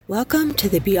Welcome to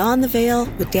the Beyond the Veil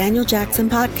with Daniel Jackson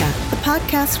podcast, the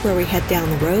podcast where we head down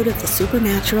the road of the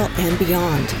supernatural and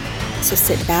beyond. So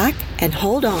sit back and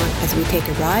hold on as we take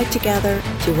a ride together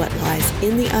to what lies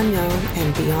in the unknown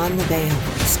and beyond the veil.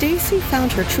 Stacy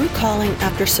found her true calling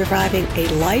after surviving a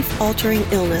life-altering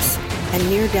illness and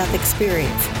near-death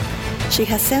experience. She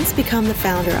has since become the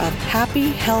founder of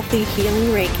Happy, Healthy, Healing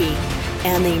Reiki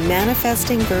and the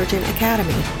Manifesting Virgin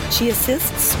Academy. She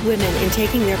assists women in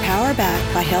taking their power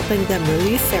back by helping them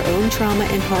release their own trauma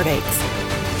and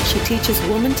heartaches. She teaches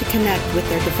women to connect with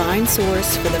their divine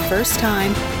source for the first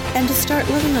time and to start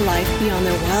living a life beyond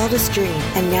their wildest dream.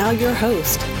 And now your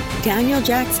host, Daniel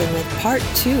Jackson, with part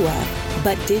 2 of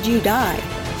But Did You Die?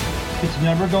 It's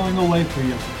never going away for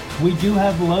you. We do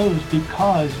have lows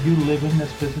because you live in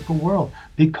this physical world,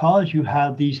 because you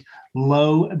have these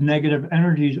low negative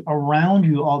energies around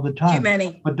you all the time. Too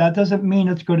many. But that doesn't mean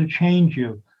it's going to change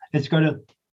you. The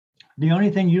only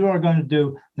thing you are going to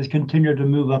do is continue to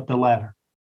move up the ladder.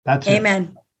 That's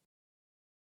Amen.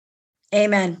 it.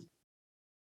 Amen.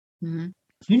 Mm-hmm.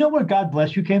 You know where God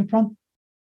bless you came from?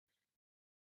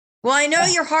 Well, I know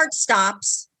your heart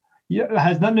stops. Yeah, it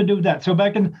has nothing to do with that. So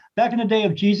back in the day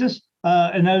of Jesus,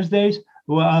 in those days,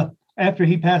 after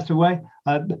he passed away,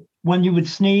 when you would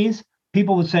sneeze,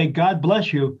 people would say, God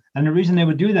bless you. And the reason they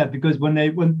would do that, because when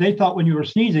they thought when you were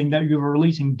sneezing that you were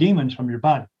releasing demons from your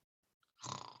body.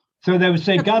 So they would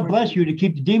say, God bless you, to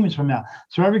keep the demons from out.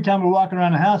 So every time we're walking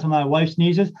around the house and my wife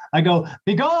sneezes, I go,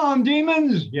 be gone,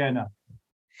 demons. Yeah, no.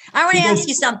 I want to ask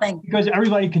you something. Because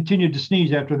everybody continued to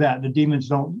sneeze after that. The demons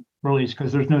don't release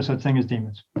because there's no such thing as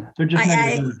demons. They're just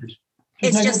negative energies.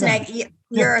 It's just negative.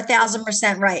 You're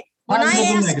 1,000% right. When I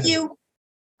ask you,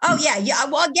 oh, yeah.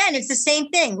 Well, again, it's the same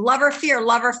thing. Love or fear,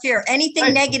 love or fear. Anything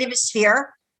Right. negative is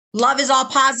fear. Love is all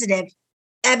positive.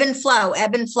 Ebb and flow,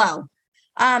 ebb and flow.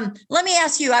 Let me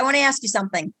ask you, I want to ask you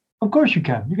something. Of course you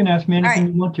can. You can ask me anything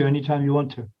right. you want to, anytime you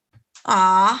want to.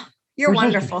 You're We're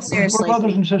wonderful. sisters. Seriously. We're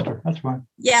brothers and sisters. That's fine.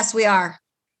 Yes, we are.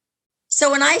 So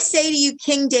when I say to you,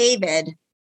 King David,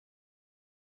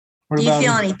 What do you about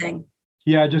feel him? anything?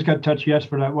 Yeah, I just got touched yes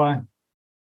for that. Why?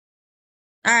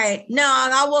 All right.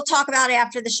 No, we'll talk about it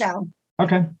after the show.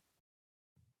 Okay.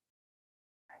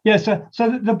 Yeah, so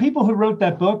the people who wrote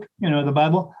that book, the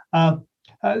Bible,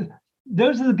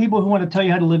 those are the people who want to tell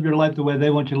you how to live your life the way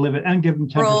they want you to live it and give them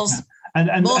 10%. Rules.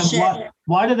 And Bullshit.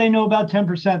 why do they know about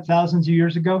 10% thousands of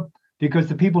years ago? Because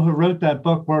the people who wrote that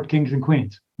book were kings and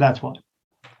queens. That's why.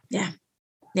 Yeah.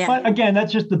 Yeah. But again,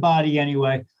 that's just the body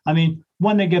anyway. I mean,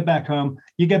 when they get back home,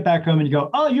 you get back home and you go,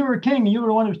 oh, you were a king and you were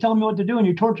the one who was telling me what to do and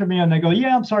you tortured me. And they go,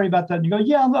 yeah, I'm sorry about that. And you go,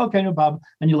 yeah, okay, no problem.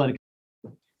 And you let it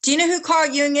go. Do you know who Carl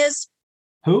Jung is?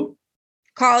 Who?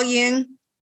 Carl Jung.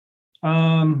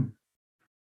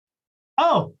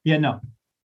 Oh, yeah, no.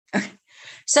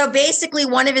 So basically,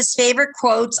 one of his favorite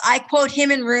quotes, I quote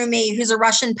him in Rumi, who's a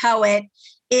Russian poet,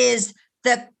 is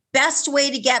the best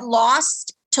way to get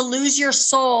lost, to lose your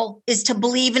soul, is to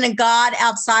believe in a God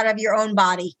outside of your own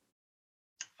body.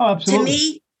 Oh, absolutely. To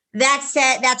me, that's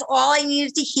it. That's all I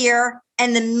needed to hear.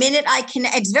 And the minute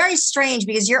it's very strange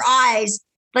because your eyes,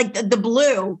 like the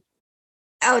blue,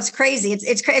 oh, it's crazy.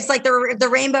 It's like the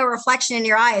rainbow reflection in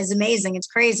your eye is amazing. It's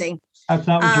crazy. That's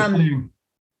not what you're saying.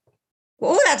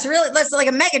 Oh, that's like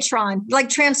a Megatron, like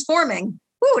transforming.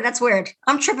 Ooh, that's weird.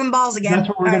 I'm tripping balls again. That's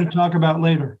what we're going to talk about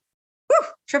later. Woo,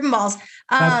 tripping balls.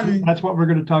 That's what we're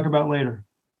going to talk about later.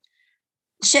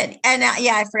 Shit. And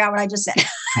I forgot what I just said.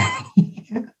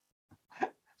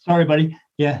 Sorry, buddy.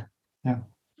 Yeah.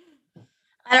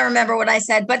 I don't remember what I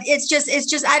said, but it's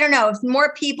just, I don't know, if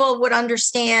more people would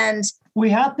understand. We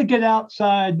have to get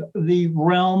outside the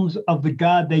realms of the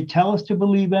God they tell us to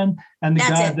believe in and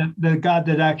the God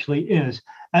that actually is.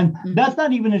 And that's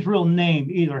not even his real name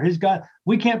either. His God,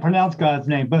 we can't pronounce God's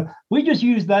name, but we just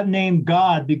use that name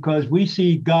God because we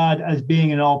see God as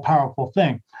being an all-powerful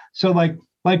thing. So like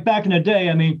back in the day,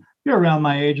 I mean, you're around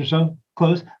my age or so,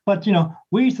 close, but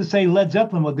we used to say Led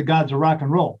Zeppelin was the gods of rock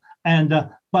and roll. And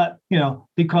but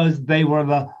because they were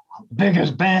the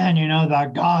biggest band,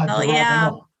 the gods of rock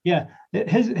and roll. Yeah.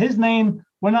 His name,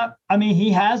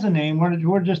 he has a name.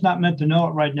 We're just not meant to know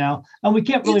it right now. And we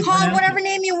can't really you call it whatever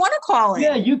name you want to call it.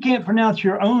 Yeah, you can't pronounce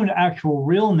your own actual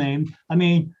real name. I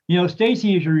mean,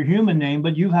 Stacy is your human name,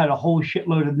 but you've had a whole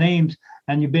shitload of names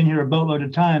and you've been here a boatload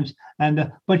of times.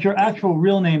 And but your actual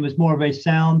real name is more of a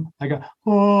sound, like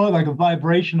a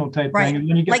vibrational type thing. And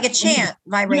when you get, like a chant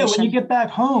vibration. Yeah, when you get back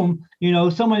home,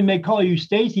 somebody may call you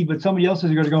Stacy, but somebody else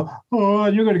is going to go, oh,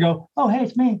 and you're going to go, oh, hey,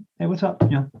 it's me. Hey, what's up?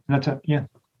 Yeah, that's it. Yeah.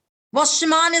 Well,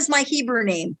 Shaman is my Hebrew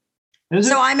name. Is it?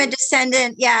 So I'm a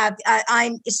descendant. Yeah.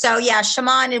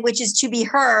 Shaman, which is to be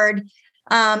heard.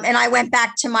 And I went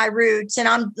back to my roots, and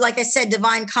I'm, like I said,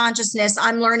 divine consciousness.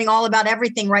 I'm learning all about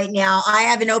everything right now. I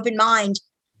have an open mind.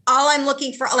 All I'm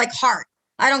looking for, like, heart.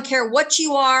 I don't care what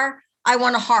you are. I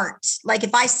want a heart. Like,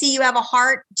 if I see you have a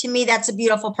heart, to me, that's a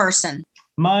beautiful person.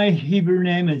 My Hebrew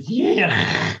name is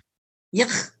Yich.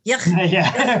 Yich.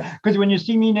 Yeah, because when you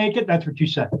see me naked, that's what you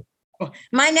say.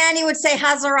 My nanny would say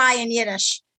Hazarai in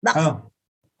Yiddish. Oh,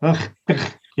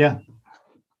 yeah.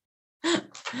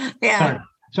 Yeah.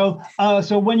 Sorry.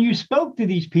 So when you spoke to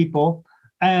these people,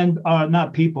 and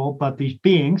not people, but these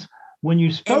beings, when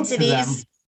you spoke to them,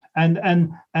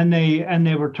 and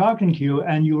they were talking to you,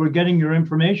 and you were getting your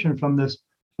information from this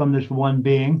one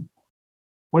being,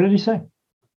 what did he say?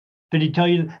 Did he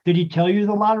tell you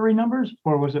the lottery numbers,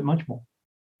 or was it much more?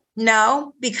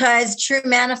 No, because true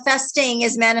manifesting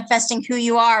is manifesting who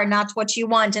you are, not what you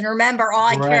want. And remember, all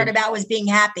I cared about was being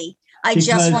happy. I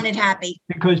just wanted happy.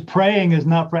 Because praying is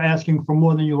not for asking for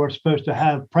more than you are supposed to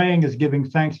have. Praying is giving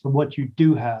thanks for what you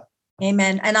do have.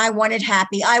 Amen. And I wanted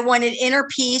happy. I wanted inner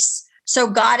peace. So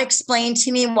God explained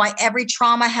to me why every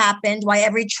trauma happened, why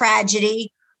every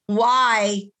tragedy,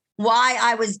 why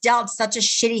I was dealt such a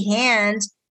shitty hand.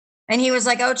 And he was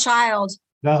like, "Oh, child,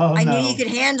 I knew you could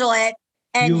handle it.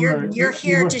 And you're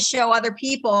here to show other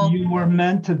people." You were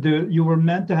meant to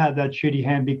have that shitty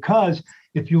hand, because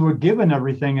if you were given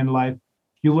everything in life,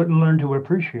 you wouldn't learn to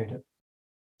appreciate it.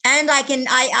 And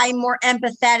I'm more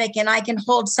empathetic, and I can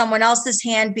hold someone else's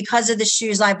hand because of the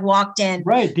shoes I've walked in.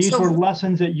 Right. These were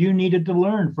lessons that you needed to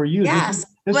learn for you. Yes.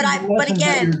 But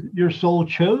again, your soul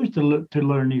chose to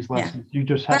learn these lessons. Yeah. You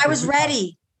just But I was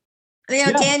ready.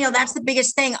 Daniel, that's the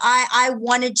biggest thing. I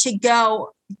wanted to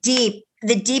go deep,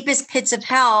 the deepest pits of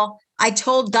hell. I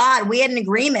told God, we had an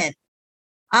agreement.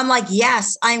 I'm like,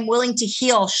 yes, I'm willing to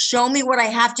heal. Show me what I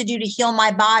have to do to heal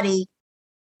my body.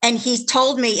 And he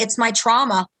told me it's my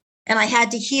trauma, and I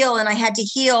had to heal,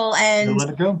 and let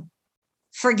it go.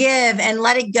 Forgive and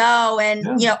let it go, and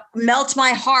melt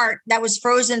my heart that was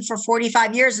frozen for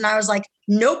 45 years. And I was like,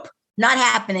 nope, not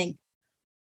happening.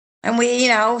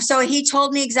 And so he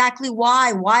told me exactly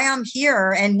why I'm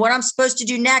here and what I'm supposed to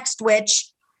do next, which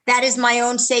that is my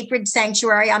own sacred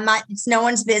sanctuary. It's no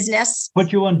one's business.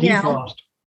 Put you on defrost.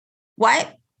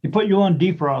 What? He put you on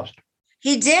defrost.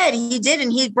 He did.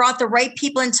 And he brought the right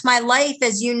people into my life.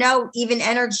 As you know, even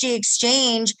energy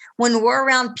exchange, when we're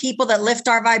around people that lift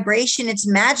our vibration, it's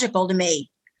magical to me.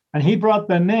 And he brought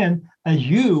them in as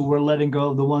you were letting go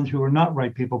of the ones who were not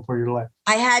right people for your life.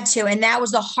 I had to. And that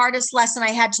was the hardest lesson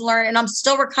I had to learn. And I'm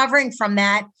still recovering from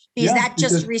that because that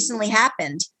just recently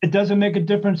happened. It doesn't make a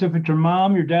difference if it's your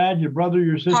mom, your dad, your brother,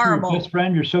 your sister, Horrible. Your best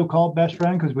friend, your so-called best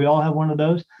friend, because we all have one of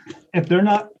those. If they're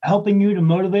not helping you to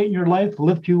motivate in your life,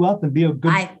 lift you up and be a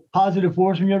good, positive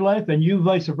force in your life, and you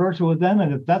vice versa with them.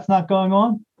 And if that's not going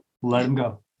on, let them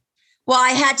go. Well,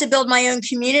 I had to build my own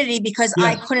community because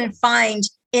I couldn't find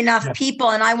enough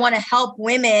people, and I want to help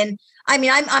women. I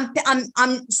mean,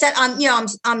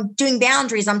 I'm doing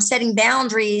boundaries. I'm setting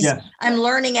boundaries. Yes. I'm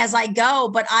learning as I go,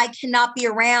 but I cannot be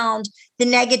around the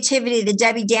negativity, the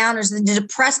Debbie Downers, the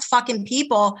depressed fucking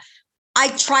people. I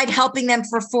tried helping them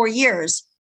for 4 years,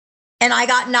 and I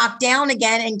got knocked down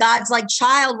again. And God's like,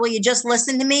 "Child, will you just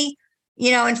listen to me?"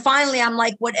 And finally I'm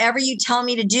like, whatever you tell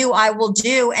me to do, I will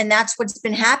do. And that's what's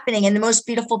been happening. And the most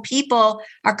beautiful people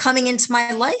are coming into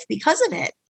my life because of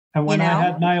it. And when I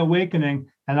had my awakening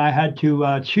and I had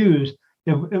to choose,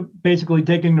 basically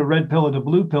taking the red pill or the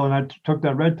blue pill, and I took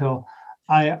that red pill,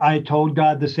 I told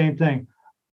God the same thing.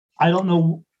 I don't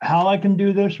know how I can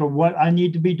do this or what I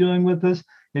need to be doing with this.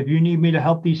 If you need me to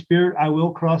help these spirit, I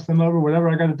will cross them over, whatever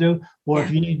I got to do. Or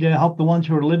if you need to help the ones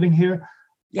who are living here,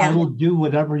 I will do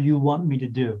whatever you want me to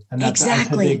do. And that's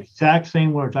the exact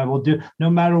same words. I will do no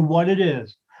matter what it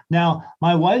is. Now,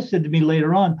 my wife said to me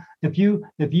later on, if you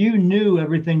knew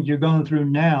everything you're going through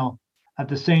now at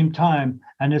the same time,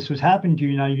 and this was happening to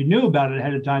you now, you knew about it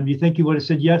ahead of time, do you think you would have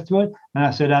said yes to it? And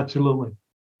I said, absolutely.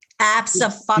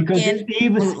 Absolutely.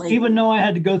 Because even though I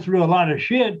had to go through a lot of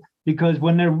shit, because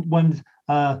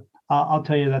I'll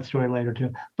tell you that story later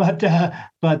too. But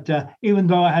even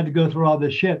though I had to go through all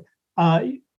this shit,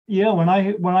 when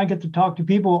I get to talk to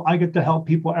people, I get to help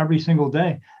people every single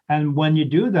day. And when you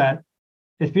do that,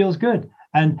 it feels good.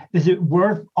 And is it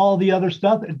worth all the other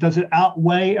stuff? Does it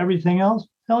outweigh everything else?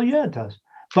 Hell yeah, it does.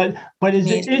 But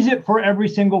is it for every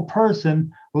single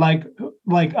person like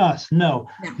us? No.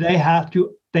 They have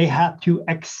to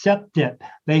accept it.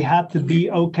 They have to be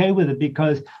okay with it,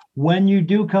 because when you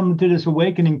do come to this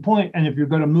awakening point, and if you're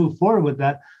going to move forward with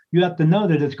that, you have to know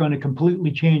that it's going to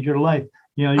completely change your life.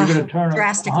 You're going to turn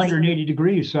 180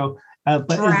 degrees. So,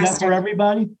 but is that for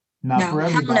everybody? Not for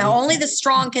everybody. No, only the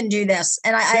strong can do this.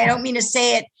 And I don't mean to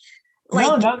say it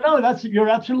like no, you're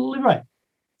absolutely right.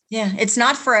 Yeah, it's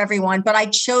not for everyone, but I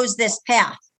chose this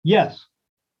path. Yes.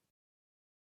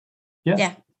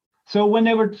 Yeah. So when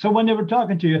they were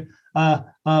talking to you,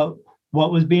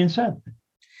 what was being said?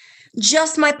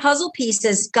 Just my puzzle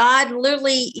pieces. God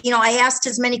literally, I asked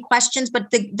as many questions,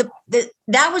 but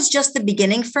that was just the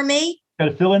beginning for me. Got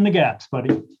to fill in the gaps,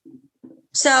 buddy.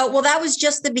 So, that was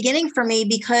just the beginning for me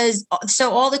because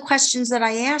all the questions that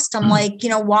I asked, I'm like,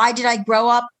 why did I grow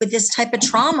up with this type of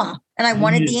trauma? And I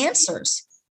wanted the answers,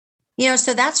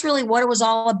 so that's really what it was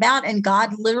all about. And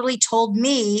God literally told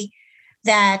me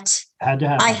that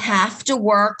I have to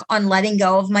work on letting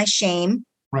go of my shame.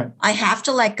 Right. I have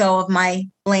to let go of my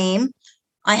blame.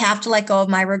 I have to let go of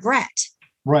my regret.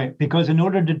 Right. Because in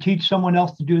order to teach someone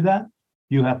else to do that,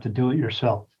 you have to do it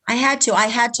yourself. I had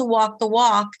to walk the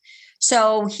walk.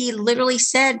 So he literally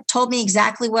told me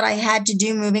exactly what I had to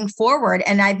do moving forward.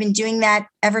 And I've been doing that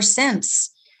ever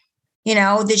since.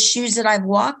 The shoes that I've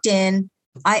walked in,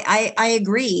 I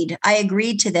agreed. I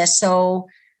agreed to this. So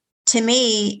to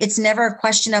me, it's never a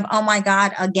question of, oh my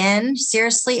God, again,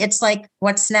 seriously. It's like,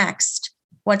 what's next?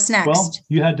 What's next? Well,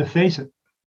 you had to face it.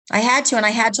 I had to, and I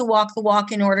had to walk the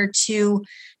walk in order to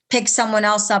pick someone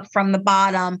else up from the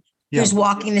bottom who's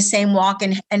walking the same walk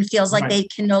and feels like they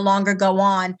can no longer go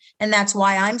on. And that's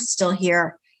why I'm still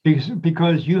here.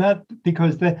 Because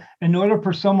in order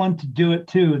for someone to do it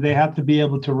too, they have to be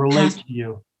able to relate to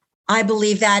you. I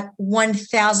believe that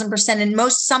 1,000%.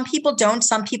 And some people don't.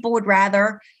 Some people would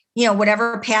rather,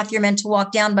 whatever path you're meant to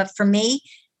walk down. But for me,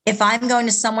 if I'm going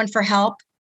to someone for help,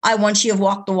 I want you to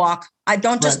walk the walk. I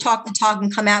don't just talk the talk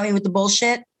and come at me with the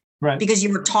bullshit. Right. Because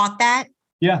you were taught that.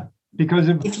 Yeah. Because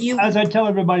as I tell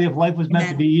everybody, if life was meant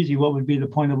to be easy, what would be the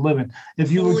point of living?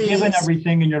 If you were given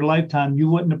everything in your lifetime, you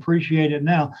wouldn't appreciate it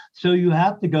now. So you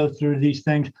have to go through these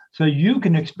things so you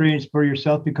can experience for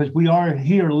yourself, because we are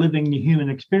here living the human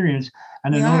experience.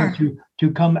 And in order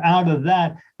to come out of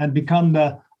that and become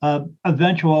the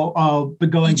eventual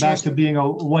going back to being a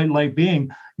white light being,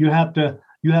 you have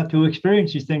to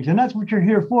experience these things. And that's what you're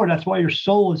here for. That's why your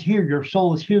soul is here. Your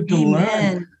soul is here to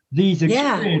learn these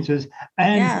experiences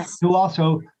and to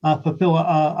also fulfill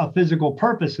a physical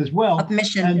purpose as well. A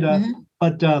mission. And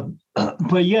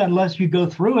but yeah, unless you go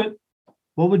through it,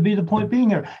 what would be the point being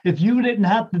here? If you didn't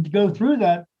have to go through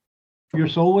that, your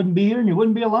soul wouldn't be here and you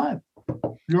wouldn't be alive.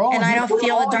 You're all, and I don't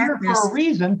feel the darkness for a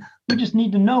reason. We just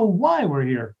need to know why we're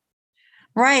here.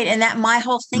 Right. And that my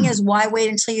whole thing is, why wait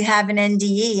until you have an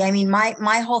NDE? I mean,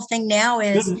 my whole thing now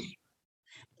is,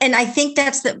 and I think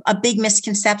that's a big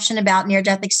misconception about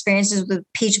near-death experiences with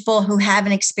people who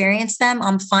haven't experienced them.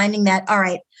 I'm finding that, all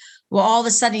right, well, all of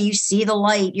a sudden you see the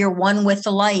light, you're one with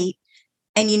the light,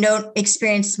 and you don't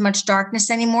experience much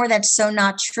darkness anymore. That's so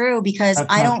not true, because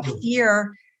I don't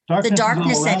fear the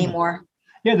darkness anymore.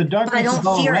 Yeah, the darkness is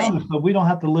all around us, but we don't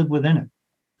have to live within it.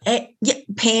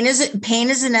 Pain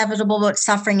is inevitable, but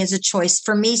suffering is a choice.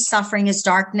 For me, suffering is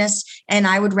darkness. And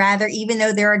I would rather, even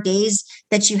though there are days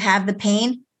that you have the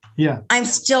pain, I'm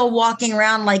still walking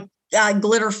around like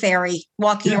glitter fairy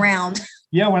walking around.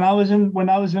 Yeah. When I was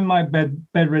in my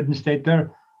bedridden state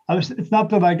there, it's not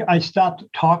that I stopped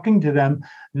talking to them.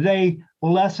 They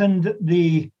lessened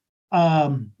the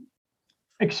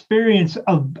experience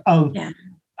of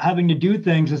having to do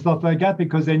things and stuff like that,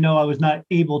 because they know I was not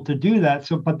able to do that.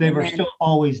 So, but they were still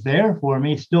always there for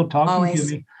me, still talking to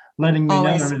me, letting me know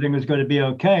everything was going to be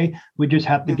okay. We just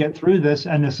have to get through this.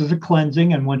 And this is a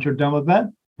cleansing. And once you're done with that,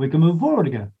 we can move forward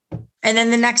again. And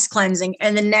then the next cleansing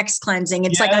and the next cleansing.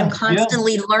 It's like I'm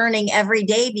constantly learning every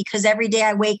day, because every day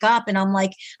I wake up and I'm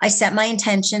like, I set my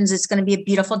intentions. It's going to be a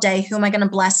beautiful day. Who am I going to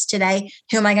bless today?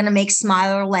 Who am I going to make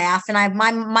smile or laugh? And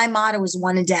my motto is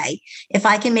one a day. If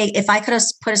I could have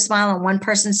put a smile on one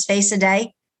person's face a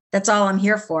day, that's all I'm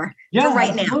here for. Yeah, for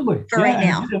right absolutely. now. For right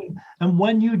now. And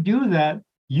when you do that,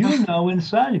 you know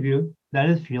inside of you that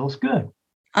it feels good.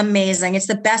 Amazing. It's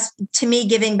the best. To me,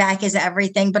 giving back is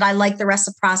everything, but I like the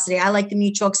reciprocity. I like the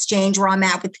mutual exchange where I'm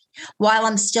at with, while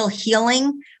I'm still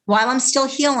healing,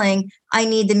 I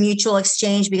need the mutual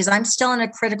exchange, because I'm still in a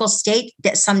critical state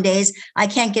that some days I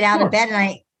can't get out of bed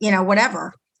and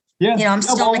whatever. Yeah. I'm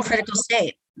still in a critical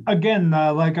state. Again,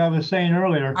 like I was saying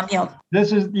earlier, I'm healed.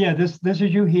 This is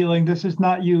you healing. This is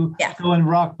not you going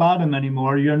rock bottom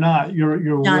anymore. You're not.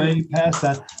 You're way past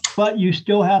that. But you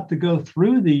still have to go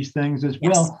through these things as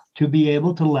well to be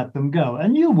able to let them go.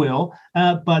 And you will,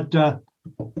 but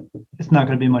it's not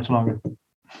going to be much longer.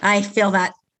 I feel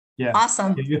that. Yeah.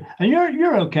 Awesome. And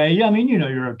you're okay. Yeah, I mean,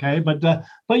 you're okay.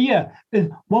 But yeah,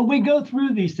 when we go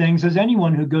through these things, as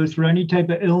anyone who goes through any type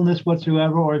of illness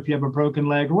whatsoever, or if you have a broken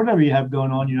leg or whatever you have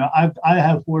going on, I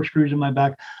have 4 screws in my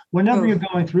back. Whenever you're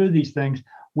going through these things,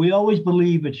 we always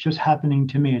believe it's just happening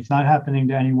to me. It's not happening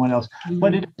to anyone else,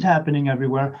 but it is happening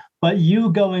everywhere. But you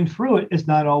going through it is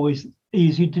not always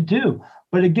easy to do.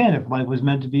 But again, if life was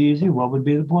meant to be easy, what would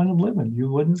be the point of living? You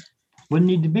wouldn't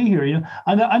need to be here.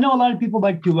 I know a lot of people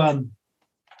like to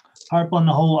harp on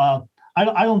the whole. I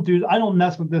don't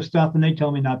mess with this stuff, and they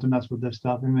tell me not to mess with this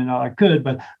stuff. I mean, I could,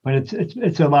 but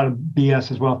it's a lot of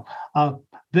BS as well.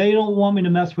 They don't want me to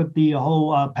mess with the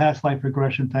whole past life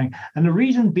regression thing. And the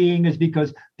reason being is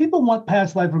because people want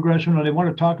past life regression, or they want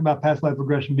to talk about past life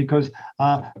regression because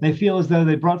they feel as though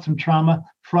they brought some trauma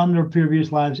from their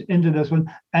previous lives into this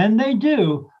one. And they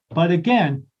do. But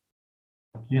again,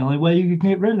 the only way you can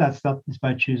get rid of that stuff is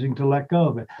by choosing to let go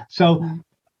of it. So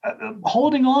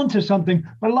holding on to something,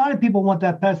 but a lot of people want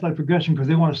that past life regression because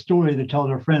they want a story to tell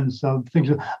their friends. So things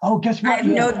are, guess what? I have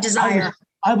no desire.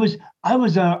 I was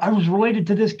related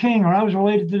to this king, or I was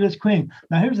related to this queen.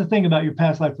 Now, here's the thing about your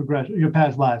past life regression, your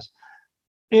past lives.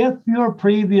 If your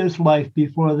previous life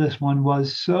before this one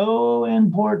was so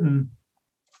important,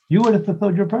 you would have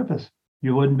fulfilled your purpose.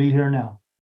 You wouldn't be here now.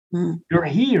 You're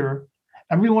here.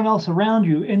 Everyone else around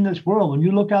you in this world, when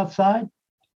you look outside,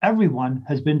 everyone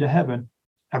has been to heaven.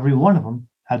 Every one of them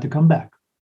had to come back.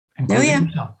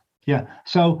 Yourself. Yeah.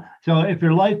 So if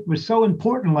your life was so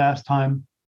important last time,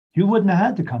 you wouldn't have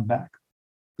had to come back.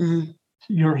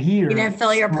 You're here. You didn't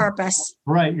fill your purpose.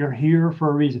 Right. You're here for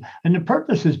a reason. And the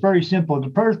purpose is very simple. The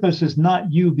purpose is not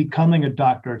you becoming a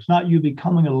doctor. It's not you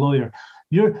becoming a lawyer.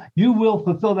 You will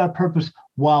fulfill that purpose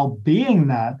while being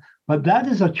that, but that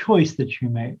is a choice that you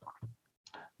make.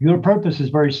 Your purpose is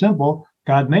very simple.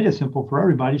 God made it simple for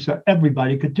everybody, so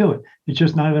everybody could do it. It's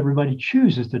just not everybody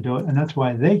chooses to do it, and that's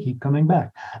why they keep coming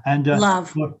back. And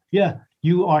love. Yeah.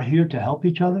 You are here to help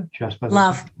each other just by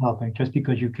helping, just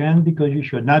because you can, because you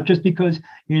should, not just because,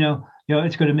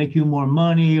 it's going to make you more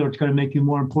money or it's going to make you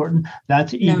more important.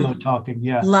 That's ego talking.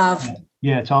 Yeah. Love.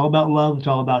 Yeah. It's all about love. It's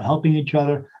all about helping each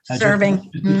other. Serving.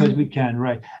 Just because we can.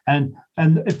 Right. And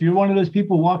if you're one of those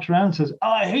people who walks around and says,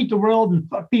 I hate the world and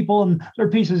fuck people and they're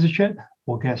pieces of shit.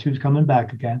 Well, guess who's coming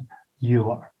back again?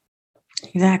 You are.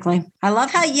 Exactly. I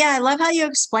love how you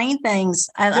explain things.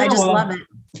 I just love it.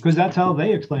 Because that's how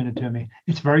they explain it to me.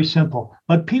 It's very simple.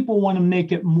 But people want to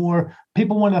make it more,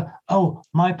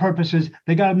 my purpose is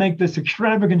they got to make this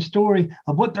extravagant story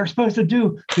of what they're supposed to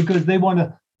do because they want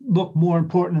to look more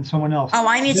important than someone else.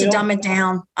 I need to dumb it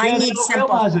down. I need simple.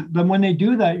 Realize it. But when they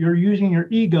do that, you're using your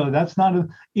ego. That's not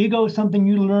ego is something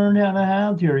you learn how to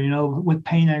have here, with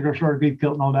pain, anger, sorrow, grief,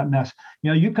 guilt, and all that mess.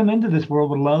 You come into this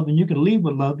world with love and you can leave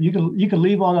with love. You can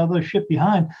leave all that other shit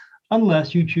behind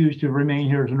unless you choose to remain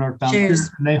here as an earthbound spirit,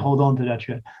 and they hold on to that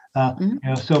shit.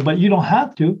 But you don't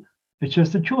have to. It's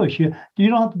just a choice. You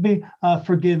don't have to be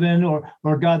forgiven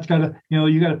or God's got to,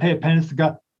 you got to pay a penance to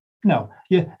God. No,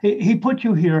 he put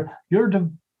you here.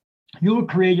 You were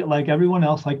created like everyone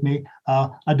else, like me,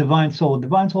 a divine soul.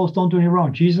 Divine souls don't do any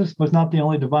wrong. Jesus was not the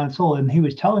only divine soul, and he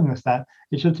was telling us that.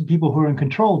 It's just the people who are in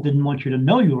control didn't want you to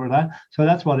know you were that. So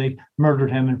that's why they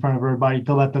murdered him in front of everybody,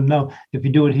 to let them know, if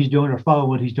you do what he's doing or follow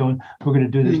what he's doing, we're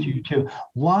going to do this to you too.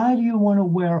 Why do you want to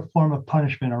wear a form of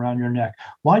punishment around your neck?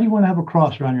 Why do you want to have a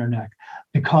cross around your neck?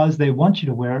 Because they want you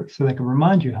to wear it so they can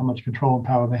remind you how much control and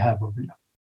power they have over you.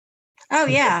 Oh,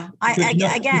 yeah.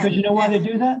 Because you know why they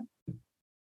do that?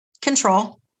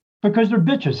 Control. Because they're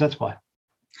bitches. That's why.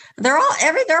 They're all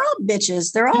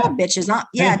bitches. They're all bitches.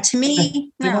 To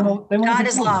me, God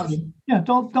is love. Yeah,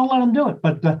 don't let them do it.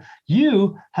 But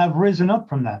you have risen up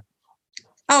from that.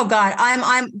 Oh God,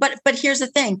 but here's the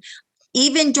thing.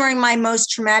 Even during my most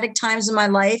traumatic times in my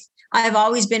life, I've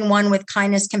always been one with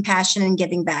kindness, compassion, and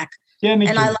giving back. Yeah, me too.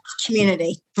 And I love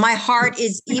community. My heart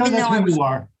is, even though you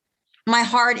are. My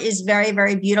heart is very,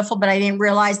 very beautiful, but I didn't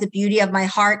realize the beauty of my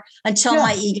heart until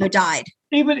my ego died.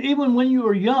 Even when you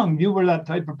were young, you were that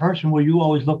type of person where you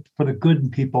always looked for the good in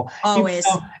people. Always.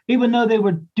 Even though they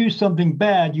would do something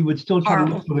bad, you would still try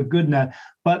to look for the good in that.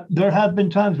 But there have been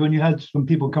times when you had some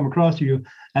people come across to you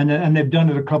and they've done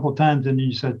it a couple of times and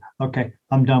you said, okay,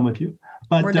 I'm done with you.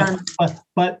 But we're done.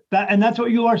 That's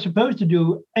what you are supposed to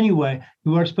do anyway.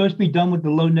 You are supposed to be done with the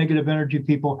low negative energy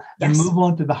people and move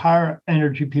on to the higher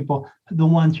energy people, the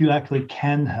ones you actually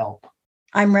can help.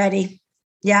 I'm ready.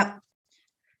 Yep.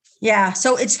 Yeah.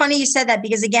 So it's funny you said that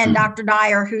because again, Dr.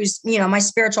 Dyer, who's, my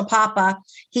spiritual papa,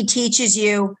 he teaches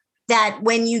you that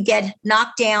when you get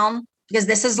knocked down, because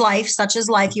this is life, such as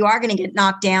life, you are going to get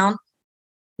knocked down.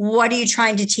 What are you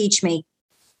trying to teach me?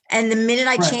 And the minute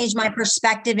I changed my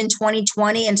perspective in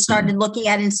 2020 and started looking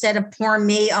at, instead of poor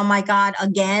me, oh my God,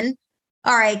 again.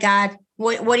 All right, God,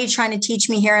 what are you trying to teach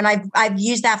me here? And I've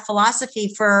used that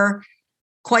philosophy for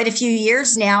quite a few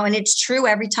years now. And it's true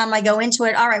every time I go into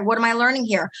it. All right, what am I learning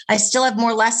here? I still have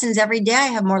more lessons every day. I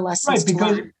have more lessons. Right,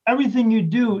 because everything you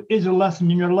do is a lesson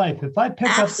in your life. If I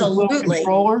pick up this little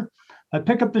controller, I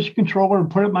pick up this controller and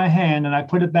put it in my hand and I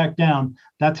put it back down,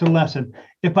 that's a lesson.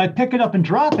 If I pick it up and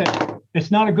drop it,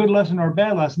 it's not a good lesson or a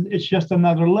bad lesson. It's just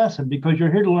another lesson, because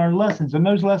you're here to learn lessons. And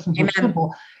those lessons are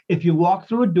simple. If you walk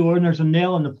through a door and there's a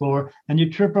nail in the floor and you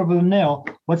trip over the nail,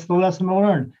 what's the lesson to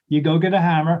learn? You go get a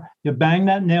hammer, you bang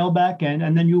that nail back in,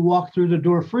 and then you walk through the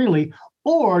door freely.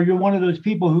 Or you're one of those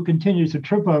people who continues to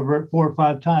trip over it 4 or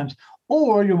 5 times.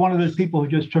 Or you're one of those people who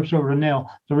just trips over a nail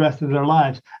the rest of their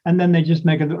lives. And then they just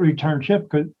make a return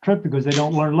trip because they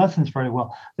don't learn lessons very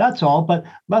well. That's all. But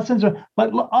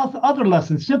other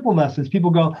lessons, simple lessons. People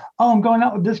go, oh, I'm going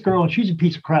out with this girl and she's a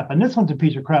piece of crap. And this one's a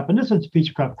piece of crap. And this one's a piece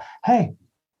of crap. Hey,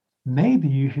 maybe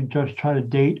you should just try to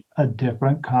date a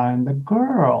different kind of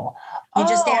girl. You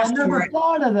just asked I never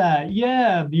thought of that.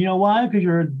 Yeah. You know why? Because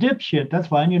you're a dipshit. That's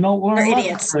why. And you don't learn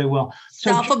lessons very well.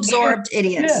 Self-absorbed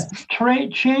idiots. Yeah.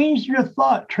 Change your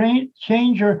thought.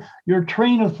 Change your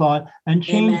train of thought and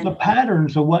change the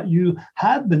patterns of what you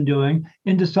have been doing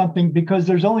into something, because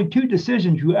there's only 2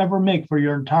 decisions you ever make for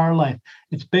your entire life.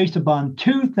 It's based upon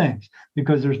 2 things,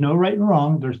 because there's no right and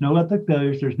wrong. There's no epic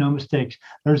failures. There's no mistakes.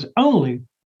 There's only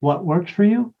what works for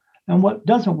you and what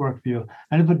doesn't work for you.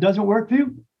 And if it doesn't work for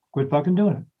you, quit fucking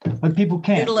doing it. But people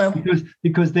can't,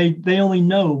 because they only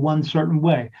know one certain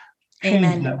way.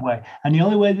 Change that way. And the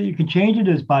only way that you can change it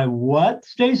is by what,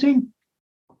 Stacey?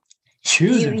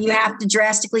 Choosing. You have to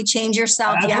drastically change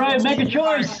yourself. That's right. Make a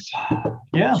choice.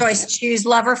 Yeah. Choice. Choose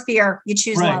love or fear. You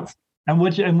choose love. And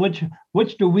which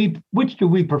do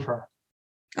we prefer?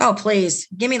 Oh, please.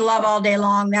 Give me love all day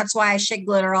long. That's why I shake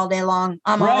glitter all day long.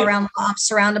 I'm all around. I'm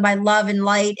surrounded by love and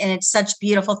light, and it's such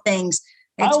beautiful things.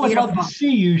 It's I would love to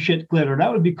see you shit glitter. That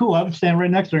would be cool. I would stand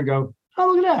right next to her and go, oh,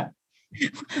 look at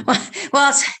that.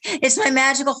 Well, it's my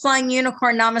magical flying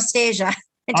unicorn, Namastasia.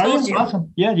 I told you.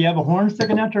 Awesome. Yeah. Do you have a horn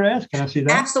sticking out your ass? Can I see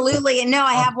that? Absolutely. And no,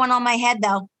 I have one on my head,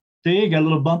 though. See, you got a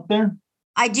little bump there?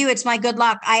 I do. It's my good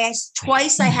luck.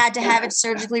 Twice I had to have it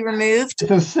surgically removed.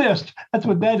 It's a cyst. That's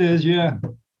what that is. Yeah.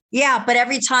 Yeah, but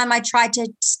every time I tried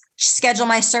to schedule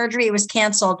my surgery, it was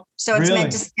canceled. So it's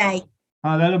meant to stay.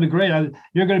 Oh, that'll be great.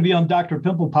 You're going to be on Dr.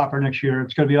 Pimple Popper next year.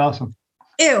 It's going to be awesome.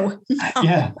 Ew.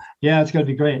 Yeah, it's going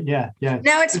to be great. Yeah.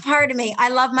 No, it's a part of me. I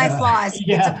love my flaws.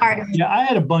 It's a part of me. Yeah, I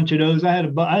had a bunch of those. I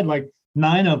had like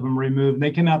 9 of them removed.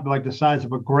 They came out like the size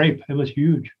of a grape. It was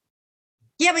huge.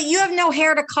 Yeah, but you have no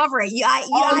hair to cover it.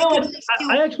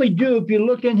 I actually do. If you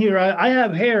look in here, I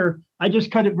have hair. I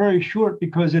just cut it very short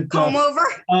because it comb over.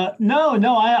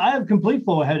 No, I have complete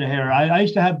full head of hair. I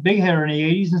used to have big hair in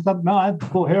the 80s and stuff. No, I have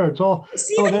full hair. It's all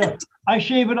there. I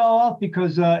shave it all off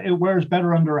because it wears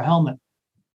better under a helmet.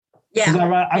 Yeah, I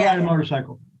ride a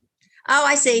motorcycle. Oh,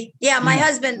 I see. Yeah, my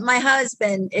husband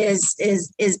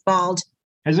is bald.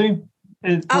 Is he?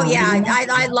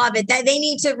 I love it. They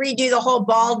need to redo the whole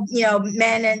bald,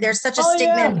 men, and there's such a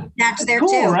stigma attached there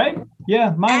too. Right?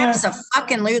 Yeah,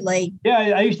 absolutely. Yeah,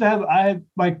 I used to have. I had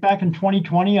like back in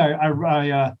 2020.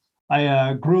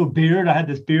 I grew a beard. I had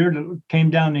this beard that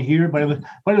came down to here, but it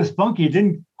was funky. It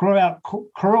didn't grow out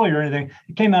curly or anything.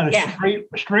 It came out of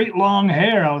straight long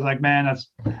hair. I was like, man,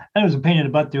 that was a pain in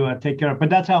the butt to take care of. But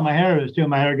that's how my hair is too.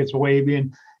 My hair gets wavy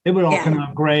and it would all come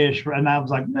out grayish, and I was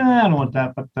like, nah, I don't want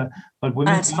that. But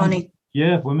women, that's funny.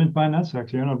 Yeah, if women find that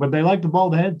sexy, but they like the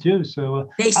bald head too. So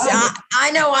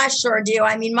I know I sure do.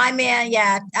 I mean, my man,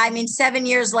 7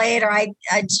 years later, I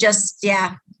just.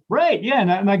 Right, yeah,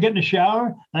 and I get in the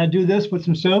shower and I do this with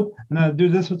some soap, and I do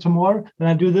this with some water, and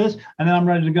I do this, and then I'm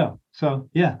ready to go. So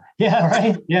yeah,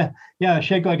 right, yeah, I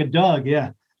shake like a dog,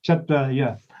 except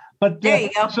But there you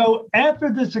go. So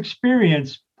after this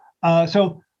experience,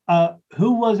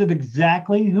 who was it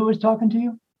exactly who was talking to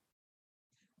you?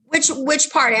 Which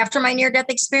part after my near-death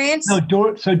experience? No,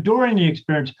 during the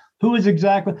experience,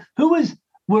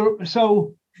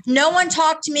 no one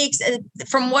talked to me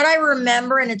from what I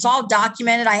remember, and it's all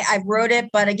documented. I wrote it,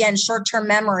 but again, short-term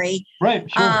memory.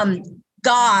 Right. Sure.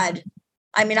 God.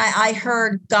 I mean, I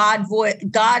heard God's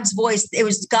voice. It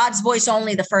was God's voice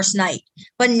only the first night.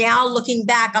 But now looking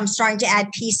back, I'm starting to add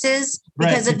pieces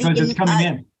because it's coming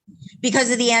in.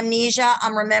 Because of the amnesia,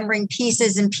 I'm remembering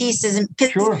pieces and pieces. And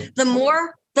the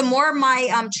more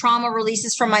my trauma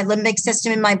releases from my limbic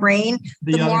system in my brain,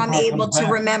 the more I'm able to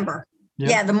remember.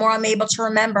 Yeah, the more I'm able to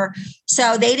remember.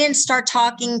 So they didn't start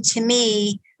talking to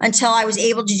me until I was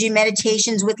able to do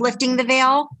meditations with lifting the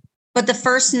veil. but the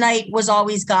first night was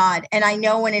always God. And I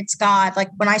know when it's God, like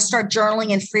when I start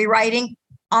journaling and free writing,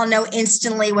 I'll know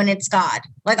instantly when it's God.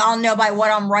 Like I'll know by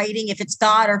what I'm writing, if it's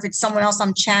God or if it's someone else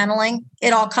I'm channeling.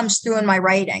 It all comes through in my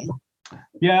writing.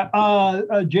 Yeah.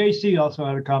 JC also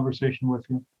had a conversation with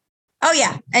you. Oh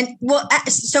yeah. And well,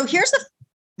 so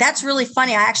that's really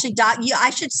funny. I actually,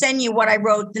 I should send you what I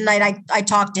wrote the night I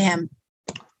talked to him.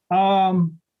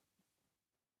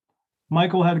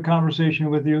 Michael had a conversation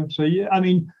with you. So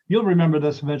you'll remember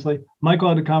this eventually. Michael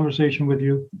had a conversation with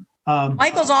you.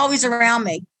 Michael's always around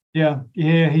me. Yeah,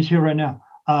 he's here right now.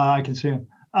 I can see him.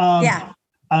 Yeah.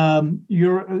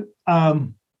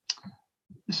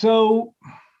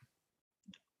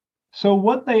 So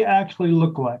what they actually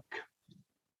look like.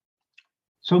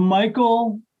 So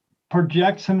Michael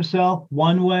projects himself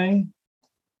one way,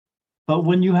 but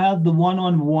when you have the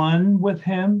one-on-one with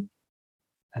him,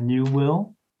 and you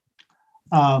will,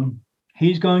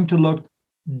 he's going to look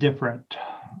different.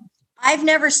 I've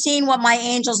never seen what my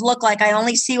angels look like. I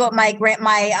only see what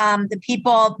the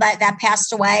people that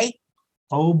passed away.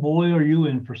 Oh boy, are you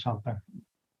in for something?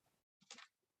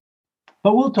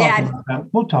 But we'll talk about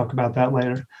that. We'll talk about that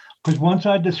later. Because once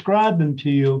I describe them to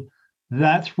you,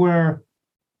 that's where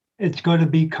it's going to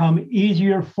become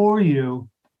easier for you.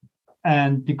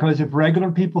 And because if regular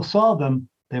people saw them,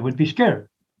 they would be scared.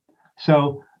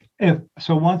 So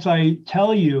once I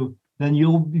tell you, then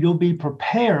you'll be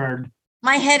prepared.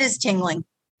 My head is tingling.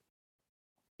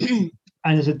 And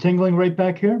is it tingling right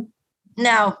back here?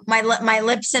 No, my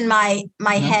lips and my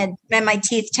head and my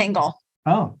teeth tingle.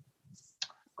 Oh,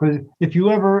 because if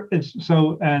you ever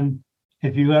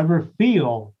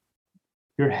feel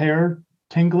your hair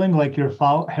tingling, like your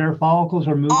hair follicles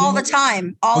are moving all the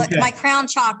time, my crown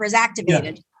chakra is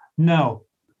activated. Yes. No,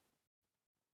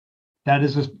 that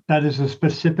is a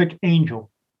specific angel,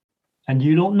 and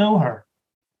you don't know her,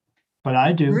 but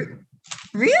I do.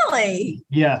 Really?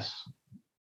 Yes.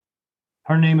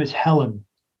 Her name is Helen.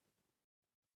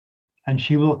 And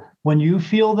she will, when you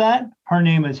feel that, her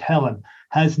name is Helen.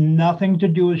 Has nothing to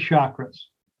do with chakras.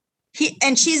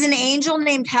 And she's an angel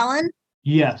named Helen?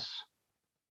 Yes.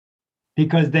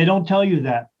 Because they don't tell you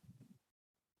that.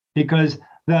 Because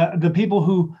the people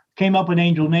who came up with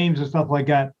angel names and stuff like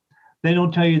that, they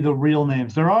don't tell you the real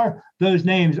names. There are those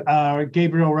names,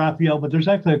 Gabriel, Raphael, but there's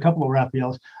actually a couple of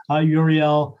Raphaels,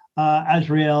 Uriel,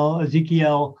 Azrael,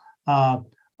 Ezekiel.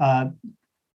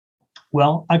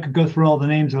 Well, I could go through all the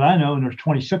names that I know, and there's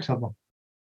 26 of them.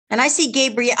 And I see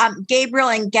Gabriel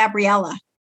and Gabriella.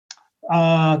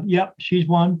 Yep, she's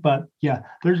one, but yeah,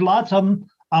 there's lots of them.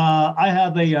 I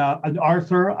have an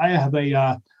Arthur, I have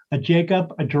a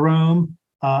Jacob, a Jerome,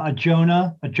 a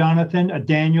Jonah, a Jonathan, a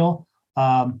Daniel.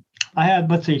 I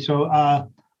have, let's see, so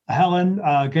Helen,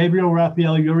 Gabriel,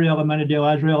 Raphael, Uriel,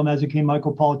 Amenadiel, Azrael, Nezekim,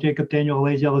 Michael, Paul, Jacob, Daniel,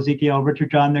 Elaziel, Ezekiel, Richard,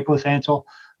 John, Nicholas, Ansel,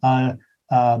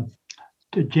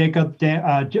 Jacob,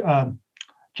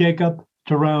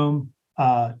 Jerome,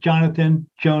 Jonathan,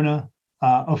 Jonah,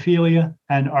 Ophelia,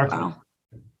 and Arthur.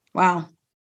 Wow.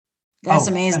 That's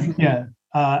amazing.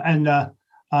 And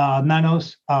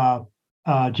Manos,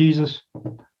 Jesus.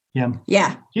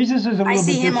 Yeah. Jesus is a little I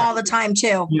see bit him different. all the time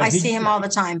too. Yeah, I see him all the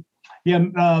time. Yeah,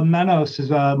 Manos is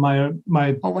my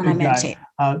when I meditate.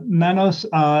 Manos,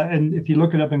 and if you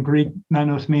look it up in Greek,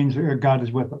 Manos means God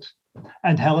is with us,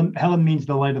 and Helen means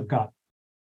the light of God.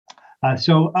 Oh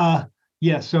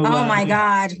my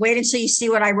God! Wait until you see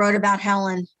what I wrote about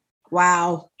Helen.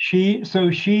 Wow. When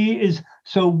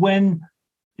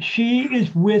she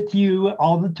is with you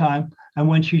all the time, and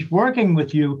when she's working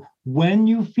with you, when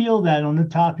you feel that on the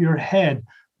top of your head,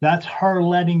 that's her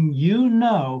letting you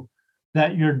know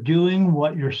that you're doing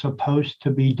what you're supposed to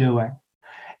be doing.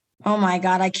 Oh my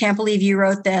God, I can't believe you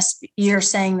wrote this. You're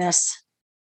saying this.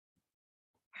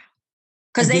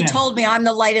 Because they told me I'm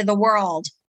the light of the world.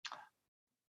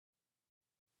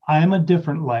 I am a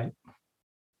different light.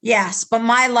 Yes, but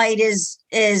my light is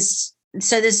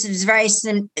so this is very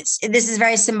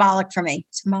symbolic for me.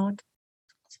 Symbolic.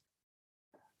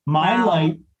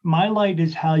 My light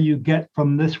is how you get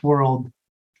from this world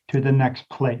to the next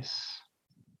place.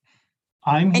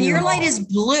 And your light is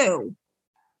blue.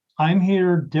 I'm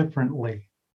here differently.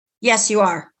 Yes, you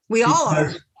are. We all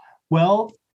are.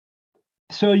 Well,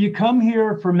 so you come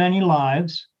here for many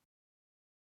lives,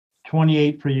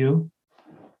 28 for you,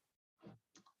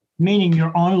 meaning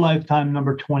you're on lifetime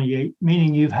number 28,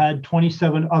 meaning you've had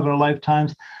 27 other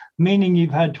lifetimes, meaning you've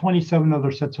had 27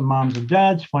 other sets of moms and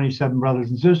dads, 27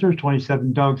 brothers and sisters,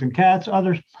 27 dogs and cats,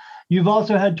 others. You've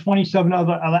also had 27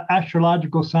 other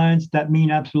astrological signs that mean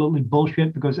absolutely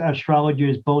bullshit, because astrology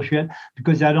is bullshit,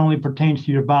 because that only pertains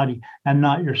to your body and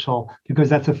not your soul, because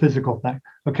that's a physical thing.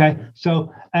 Okay.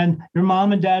 So, and your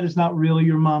mom and dad is not really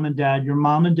your mom and dad. Your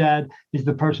mom and dad is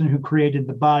the person who created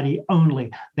the body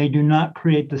only. They do not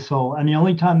create the soul. And the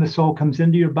only time the soul comes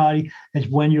into your body is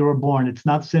when you were born. It's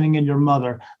not sitting in your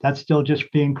mother. That's still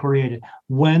just being created.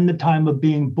 When the time of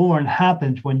being born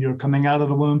happens, when you're coming out of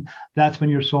the womb, that's when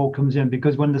your soul comes in.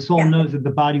 Because when the soul knows that the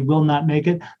body will not make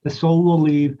it, the soul will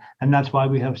leave. And that's why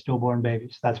we have stillborn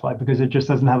babies. That's why, because it just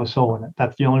doesn't have a soul in it.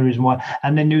 That's the only reason why.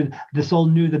 And the soul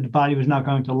knew that the body was not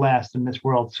going to last in this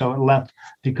world. So it left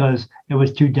because it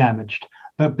was too damaged.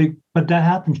 But that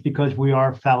happens because we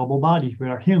are fallible bodies. We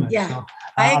are humans. Yeah, so,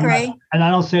 I agree. And I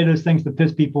don't say those things to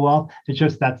piss people off. It's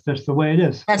just that's just the way it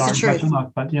is. That's the truth.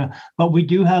 But we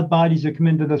do have bodies that come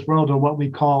into this world, or what we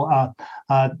call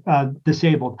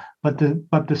disabled. But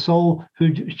the soul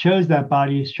who chose that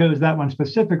body chose that one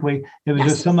specifically. It was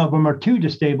just some of them are too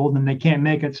disabled and they can't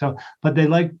make it. So, but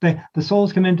the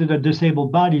souls come into the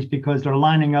disabled bodies because they're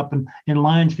lining up in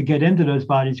lines to get into those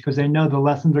bodies, because they know the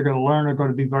lessons they're going to learn are going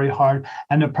to be very hard,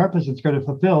 and the purpose it's going to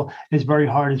fulfill is very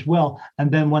hard as well. And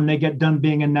then when they get done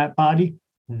being in that body,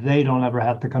 they don't ever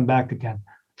have to come back again.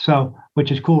 So,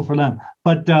 which is cool for them.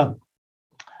 But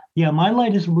my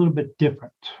light is a little bit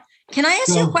different. Can I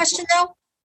ask you a question though?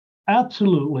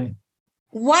 Absolutely.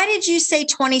 Why did you say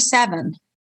 27?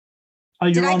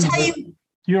 Did I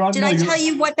tell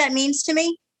you what that means to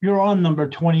me? You're on number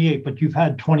 28, but you've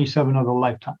had 27 other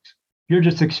lifetimes. You're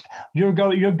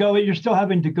still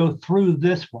having to go through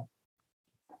this one.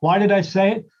 Why did I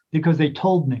say it? Because they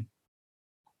told me.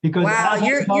 Because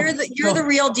you're the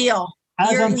real deal.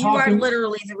 You are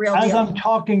literally the real deal. As I'm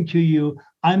talking to you,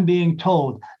 I'm being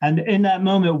told. And in that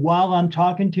moment, while I'm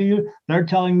talking to you, they're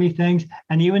telling me things.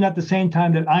 And even at the same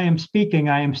time that I am speaking,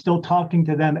 I am still talking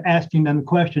to them, asking them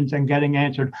questions and getting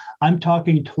answered. I'm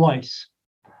talking twice.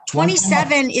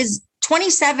 27 is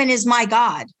my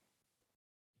God.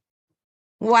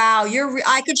 Wow.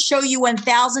 I could show you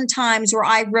 1,000 times where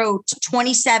I wrote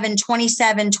 27,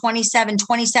 27, 27,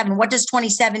 27. What does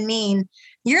 27 mean?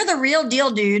 You're the real deal,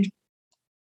 dude.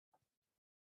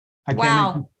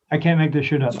 I can't make this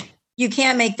shit up. You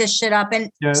can't make this shit up. And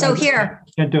here,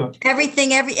 can't do it.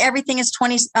 Everything is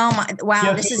 20. Oh my, wow.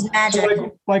 Yeah, this is magic.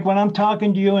 So like when I'm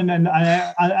talking to you, and then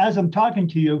as I'm talking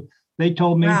to you, they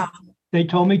told me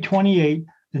 28,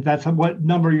 that's what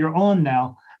number you're on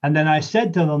now. And then I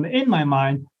said to them in my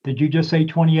mind, did you just say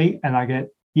 28? And I get,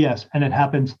 yes. And it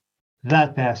happens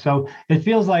that fast. So it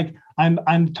feels like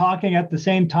I'm talking at the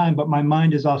same time, but my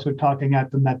mind is also talking at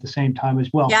them at the same time as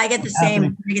well. Yeah, I get the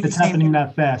same. It's happening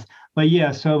that fast. But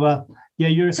yeah, so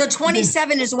you're. So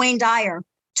 27 is Wayne Dyer.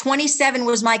 27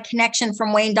 was my connection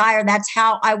from Wayne Dyer. That's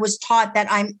how I was taught that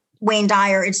I'm Wayne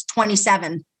Dyer. It's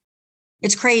 27.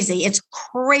 It's crazy. It's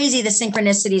crazy, the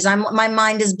synchronicities. My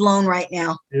mind is blown right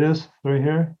now. It is right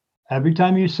here. Every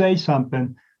time you say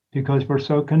something, because we're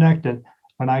so connected,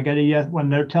 when I get a yes, when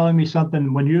they're telling me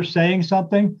something, when you're saying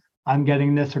something, I'm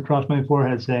getting this across my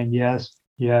forehead saying yes,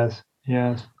 yes,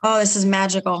 yes. Oh, this is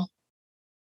magical.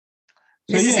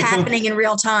 This is happening in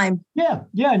real time. Yeah,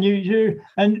 yeah.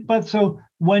 But so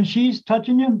when she's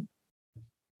touching you,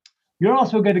 you're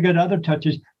also going to get other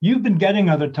touches. You've been getting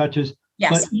other touches.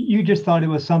 Yes. But you just thought it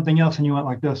was something else and you went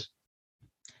like this.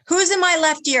 Who's in my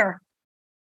left ear?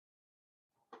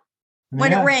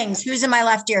 When it rings, who's in my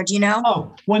left ear? Do you know?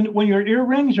 Oh, when your ear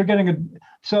rings, you're getting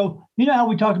so you know how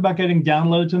we talked about getting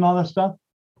downloads and all that stuff?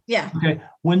 Yeah. Okay.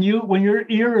 When your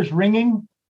ear is ringing,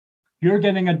 you're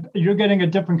getting a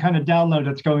different kind of download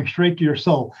that's going straight to your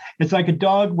soul. It's like a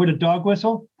dog with a dog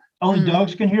whistle. Only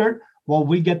dogs can hear it. Well,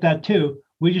 we get that too.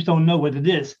 We just don't know what it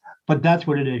is. But that's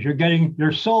what it is.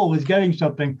 Your soul is getting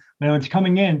something. When it's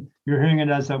coming in, you're hearing it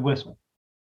as that whistle.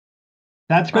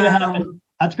 That's going to happen.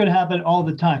 That's going to happen all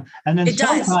the time. And then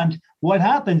sometimes what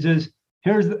happens is,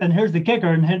 here's the kicker,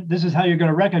 and this is how you're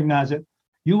going to recognize it.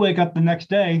 You wake up the next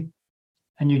day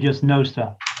and you just know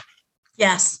stuff.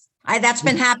 Yes. That's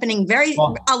been happening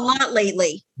a lot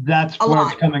lately. That's where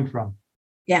it's coming from.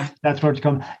 Yeah. That's where it's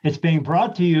coming. It's being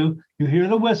brought to you. You hear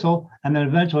the whistle, and then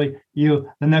eventually the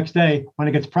next day when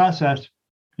it gets processed,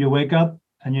 you wake up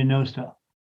and you know stuff.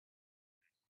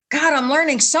 God, I'm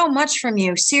learning so much from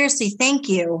you. Seriously, thank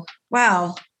you.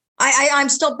 Wow. I'm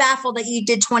still baffled that you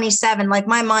did 27. Like,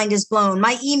 my mind is blown.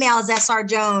 My email is SR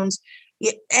Jones,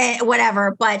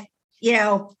 whatever. But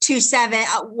 27.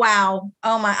 Wow.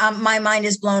 Oh my mind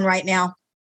is blown right now.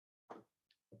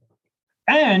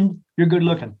 And you're good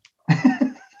looking.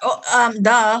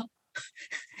 Duh.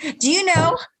 Do you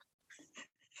know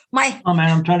Oh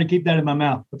man, I'm trying to keep that in my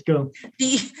mouth. Let's go.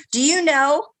 Do you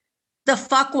know the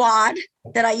fuckwad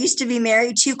that I used to be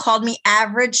married to called me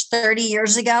average 30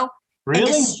 years ago? Really?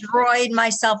 and destroyed my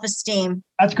self-esteem.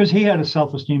 That's because he had a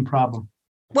self-esteem problem.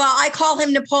 Well, I call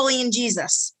him Napoleon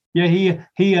Jesus. Yeah,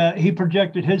 he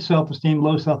projected his self-esteem,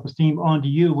 low self-esteem onto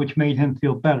you, which made him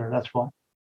feel better. That's why.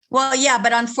 Well, yeah,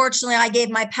 but unfortunately, I gave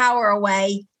my power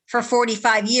away for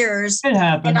 45 years. It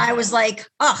happened. And I was like,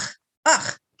 ugh.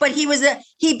 But he was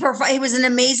an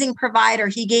amazing provider.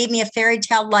 He gave me a fairy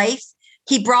tale life.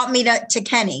 He brought me to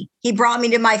Kenny. He brought me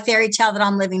to my fairy tale that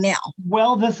I'm living now.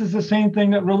 Well, this is the same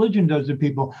thing that religion does to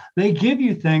people. They give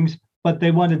you things, but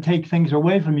they want to take things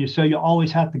away from you. So you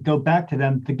always have to go back to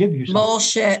them to give you something.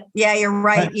 Bullshit. Yeah, you're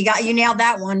right. You nailed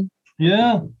that one.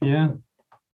 Yeah.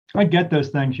 I get those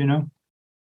things,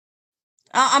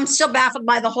 I'm still baffled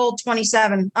by the whole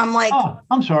 27. I'm like, oh,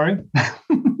 I'm sorry.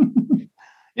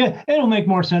 Yeah, it'll make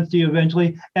more sense to you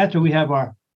eventually after we have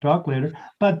our talk later.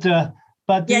 But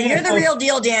yeah, you're the real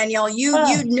deal, Daniel. You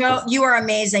know, you are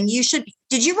amazing.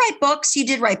 Did you write books? You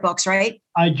did write books, right?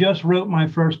 I just wrote my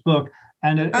first book.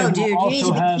 And dude, you need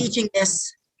to be teaching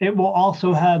this. It will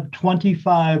also have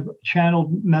 25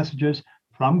 channeled messages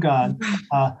from God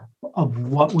of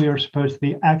what we are supposed to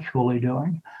be actually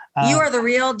doing. You are the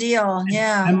real deal.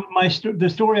 Yeah. And the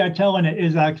story I tell in it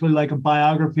is actually like a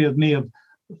biography of me, of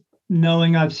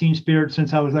knowing I've seen spirits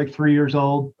since I was like 3 years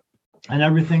old, and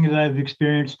everything that I've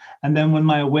experienced. And then when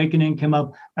my awakening came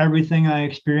up, everything I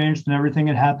experienced and everything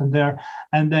that happened there.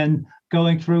 And then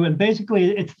going through, and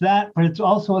basically it's that, but it's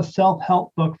also a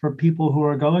self-help book for people who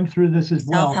are going through this as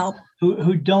well,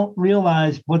 who don't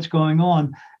realize what's going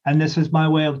on. And this is my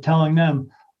way of telling them,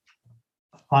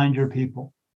 find your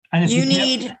people. And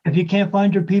if you can't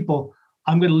find your people,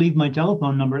 I'm going to leave my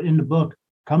telephone number in the book.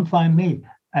 Come find me,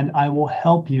 and I will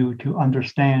help you to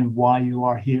understand why you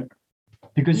are here.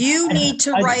 Because you need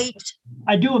to write.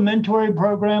 I do a mentoring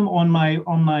program on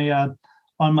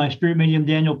my Spirit Medium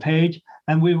Daniel page,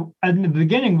 and in the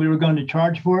beginning we were going to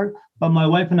charge for it, but my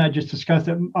wife and I just discussed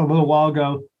it a little while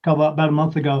ago, about a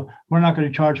month ago. We're not going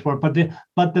to charge for it,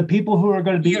 but the people who are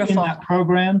going to be in that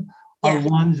program are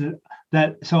ones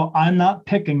that. So I'm not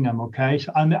picking them. Okay,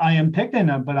 so I am picking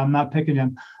them, but I'm not picking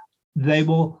them. They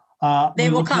will. They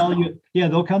will come. Tell you. Yeah,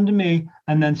 they'll come to me,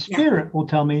 and then Spirit will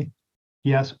tell me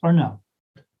yes or no.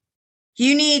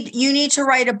 You need to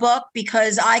write a book,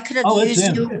 because I could have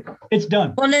used you. It's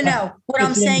done. Well, no. What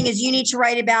I'm saying is you need to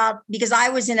write about, because I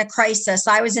was in a crisis.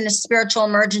 I was in a spiritual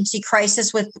emergency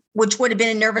crisis which would have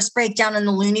been a nervous breakdown in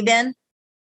the loony bin.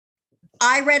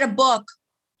 I read a book.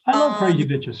 I love crazy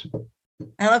bitches.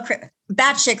 I love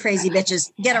batshit crazy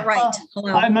bitches. Get it right.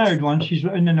 Hello. I married one. She's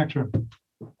in the next room.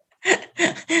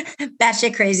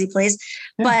 Batshit crazy, please.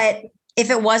 Yeah. But if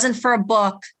it wasn't for a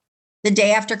book the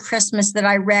day after Christmas that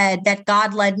I read, that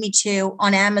God led me to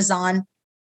on Amazon,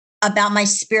 about my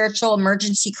spiritual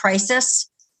emergency crisis,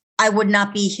 I would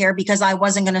not be here, because I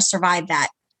wasn't going to survive that.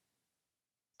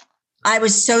 I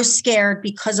was so scared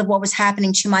because of what was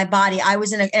happening to my body. I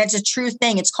was and it's a true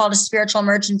thing. It's called a spiritual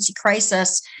emergency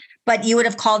crisis, but you would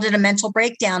have called it a mental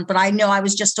breakdown. But I know I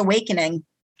was just awakening.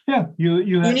 Yeah. You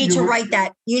need to write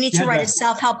that. You need to write a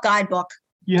self-help guidebook.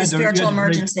 The spiritual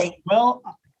emergency. Well,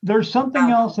 there's something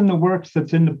else in the works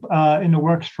that's in the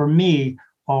works for me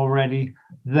already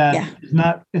that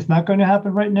it's not going to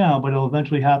happen right now, but it'll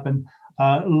eventually happen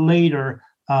later.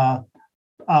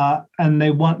 And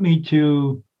they want me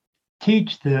to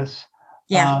teach this.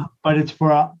 Yeah. But it's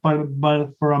for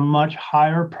a much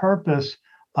higher purpose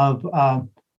of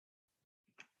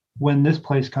when this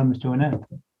place comes to an end.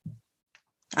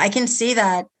 I can see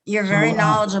that. You're very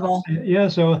knowledgeable. Yeah.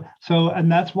 So, and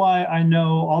that's why I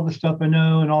know all the stuff I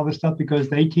know and all this stuff, because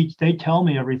they tell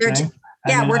me everything.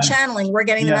 We're channeling. We're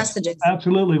getting the messages.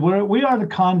 Absolutely. We are the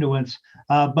conduits,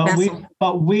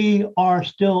 but we are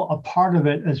still a part of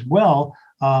it as well.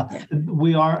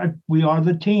 We are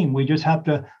the team. We just have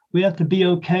to be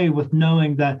okay with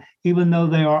knowing that even though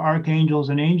they are archangels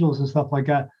and angels and stuff like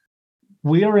that,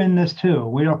 we are in this too.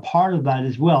 We are part of that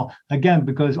as well. Again,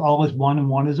 because all is one and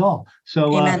one is all.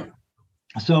 So,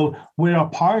 so we are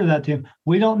part of that team.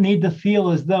 We don't need to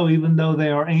feel as though, even though they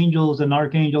are angels and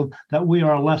archangels, that we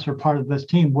are a lesser part of this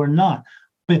team. We're not.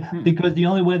 But because the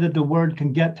only way that the word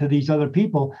can get to these other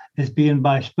people is being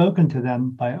spoken to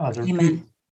them by other people.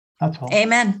 That's all.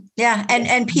 Amen. Yeah.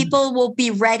 And people will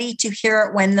be ready to hear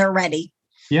it when they're ready.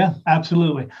 Yeah,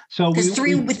 absolutely. So because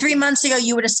 3 months ago,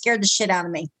 you would have scared the shit out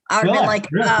of me. I would have been like,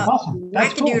 awesome.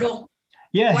 Wackadoodle. Cool.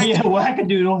 Yeah,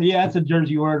 wackadoodle. Yeah, that's a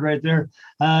Jersey word right there.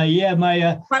 But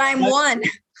I'm one.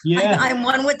 Yeah, I'm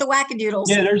one with the wackadoodles.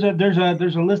 Yeah,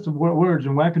 there's a list of words,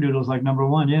 and wackadoodle is like number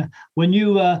one. Yeah, when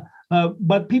you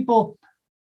but people,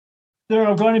 there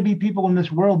are going to be people in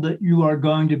this world that you are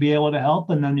going to be able to help,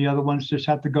 and then the other ones just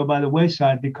have to go by the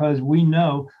wayside, because we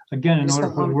know, again, in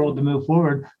order for the world to move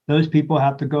forward, those people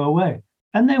have to go away,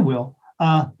 and they will.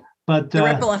 But the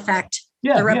ripple effect.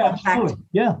 Yeah, the ripple effect.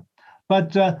 Yeah.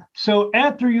 But so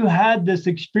after you had this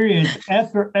experience,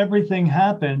 after everything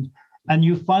happened, and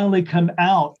you finally come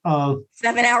out of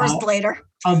 7 hours later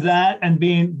of that, and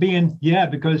being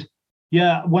because.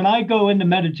 Yeah, when I go into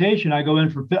meditation,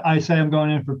 I say I'm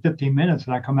going in for 15 minutes,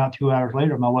 and I come out 2 hours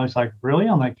later. My wife's like, "Really?"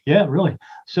 I'm like, "Yeah, really."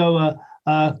 So,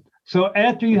 so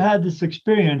after you had this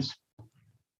experience,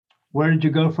 where did you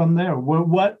go from there?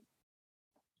 What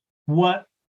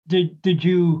did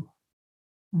you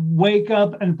wake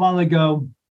up and finally go,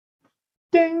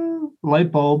 ding,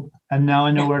 light bulb, and now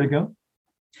I know where to go?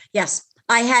 Yes,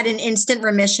 I had an instant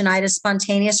remission. I had a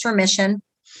spontaneous remission.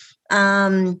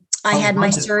 I had my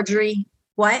surgery.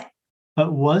 What?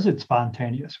 But was it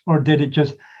spontaneous, or did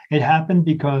it happen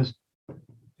because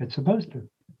it's supposed to?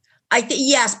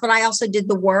 Yes, but I also did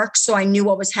the work, so I knew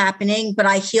what was happening. But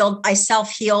I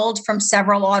self-healed from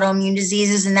several autoimmune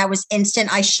diseases, and that was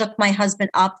instant. I shook my husband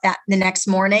up the next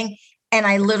morning, and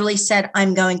I literally said,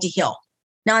 "I'm going to heal."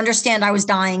 Now, understand, I was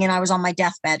dying and I was on my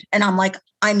deathbed, and I'm like,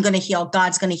 "I'm going to heal.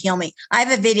 God's going to heal me." I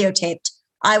have a videotaped.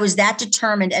 I was that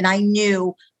determined, and I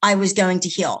knew I was going to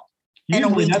heal. And a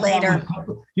week later,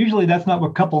 usually that's not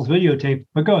what couples videotape,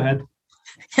 but go ahead.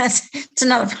 Yes, it's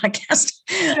another podcast.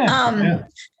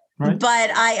 Right.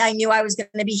 But I knew I was going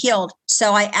to be healed.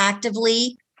 So I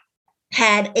actively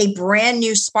had a brand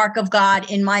new spark of God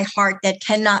in my heart that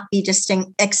cannot be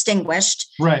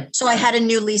extinguished. Right. So I had a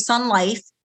new lease on life.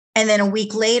 And then a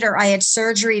week later, I had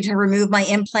surgery to remove my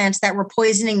implants that were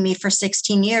poisoning me for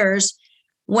 16 years.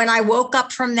 When I woke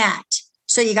up from that,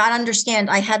 so you got to understand,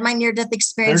 I had my near-death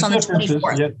experience on the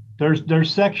 24th. Yeah.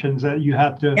 There's sections that you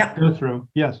have to go through.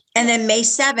 Yes. And then May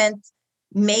 7th,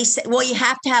 you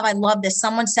have to have, I love this.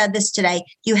 Someone said this today.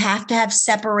 You have to have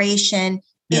separation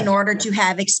in order to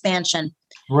have expansion.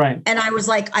 Right. And I was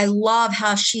like, I love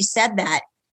how she said that.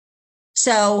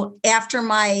 So after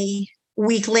my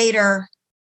week later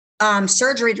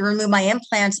surgery to remove my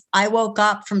implants, I woke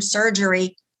up from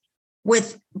surgery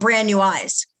with brand new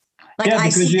eyes. Like I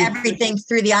see everything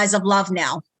through the eyes of love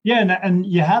now. Yeah, and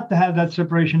you have to have that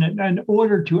separation in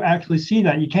order to actually see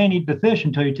that. You can't eat the fish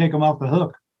until you take them off the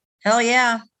hook. Hell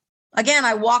yeah. Again,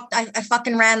 I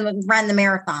fucking ran the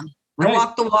marathon. Right. I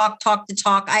walked the walk, talked the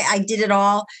talk. I did it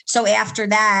all. So after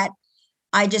that,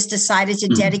 I just decided to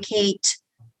dedicate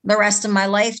the rest of my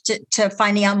life to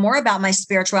finding out more about my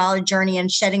spirituality journey and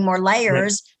shedding more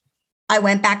layers. Right. I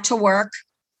went back to work.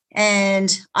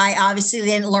 And I obviously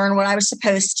didn't learn what I was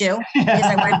supposed to because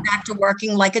I went back to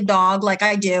working like a dog, like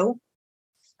I do.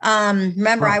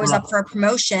 Remember, I was up for a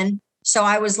promotion. So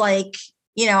I was like,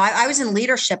 I was in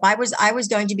leadership. I was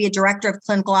going to be a director of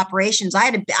clinical operations. I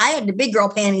had the big girl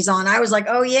panties on. I was like,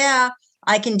 oh yeah,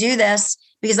 I can do this,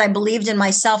 because I believed in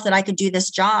myself that I could do this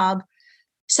job.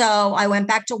 So I went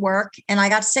back to work and I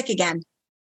got sick again.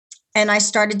 And I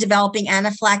started developing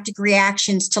anaphylactic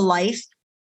reactions to life,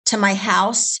 to my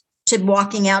house, to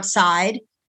walking outside.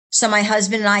 So my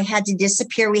husband and I had to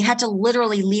disappear. We had to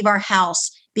literally leave our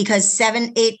house because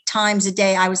 7-8 times a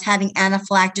day I was having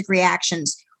anaphylactic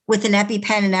reactions with an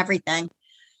EpiPen and everything.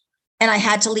 And I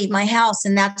had to leave my house.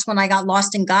 And that's when I got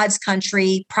lost in God's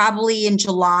country, probably in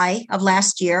July of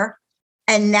last year.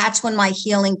 And that's when my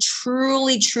healing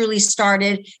truly, truly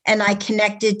started. And I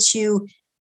connected to,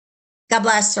 God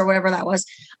bless, or whatever that was.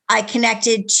 I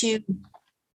connected to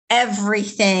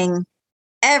everything,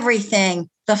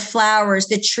 the flowers,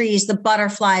 the trees, the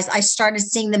butterflies. I started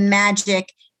seeing the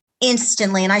magic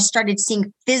instantly, and I started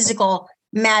seeing physical,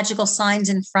 magical signs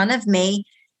in front of me.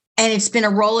 And it's been a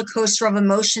roller coaster of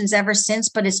emotions ever since,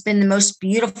 but it's been the most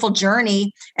beautiful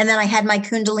journey. And then I had my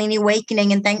Kundalini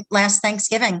awakening last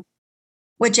Thanksgiving,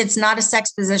 which it's not a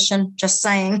sex position, just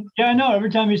saying. Yeah, I know. Every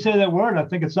time you say that word, I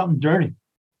think it's something dirty.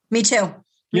 Me too.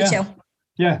 Me too.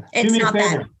 Yeah. It's not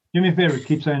bad. Do me a favor.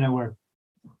 Keep saying that word.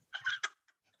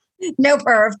 No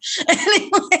perv.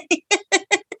 Anyway.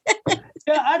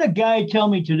 Yeah, I had a guy tell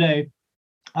me today,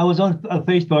 I was on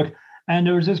Facebook, and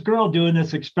there was this girl doing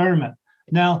this experiment.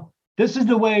 Now, this is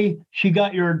the way she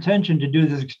got your attention to do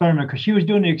this experiment, because she was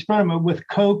doing the experiment with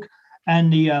Coke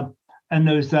and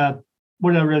those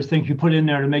whatever those things you put in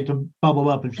there to make them bubble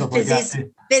up and stuff like that.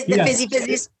 The fizzy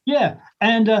fizzies. Yeah,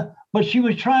 and but she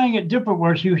was trying it different,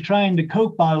 where she was trying the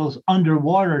Coke bottles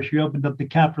underwater. She opened up the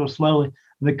cap real slowly,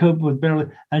 and the Coke was barely,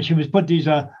 and she was put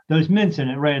those mints in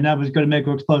it, right? And that was going to make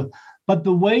her explode. But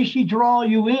the way she draw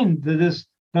you into this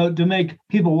to make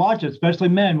people watch it, especially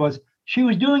men, was she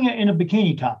was doing it in a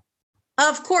bikini top.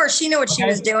 Of course, she knew what she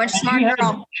was doing. Smart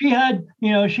girl. She had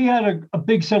a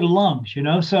big set of lungs,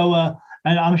 so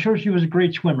and I'm sure she was a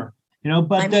great swimmer,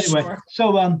 but anyway, sure.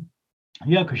 So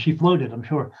yeah, because she floated, I'm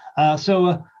sure.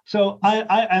 So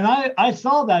I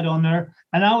saw that on there,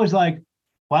 and I was like,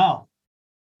 wow,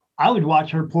 I would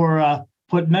watch her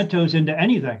put Mentos into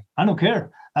anything. I don't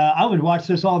care. I would watch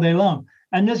this all day long.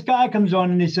 And this guy comes on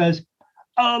and he says,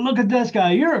 "Oh, look at this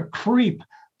guy. You're a creep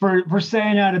for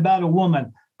saying that about a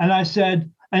woman." And I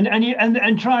said,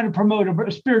 and trying to promote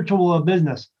a spiritual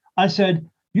business. I said,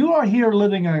 "You are here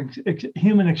living a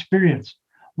human experience.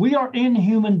 We are in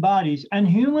human bodies, and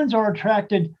humans are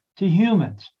attracted to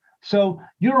humans. So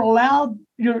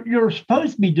you're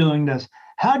supposed to be doing this.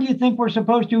 How do you think we're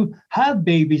supposed to have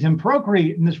babies and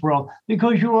procreate in this world?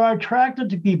 Because you are attracted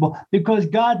to people, because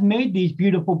God made these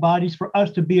beautiful bodies for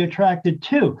us to be attracted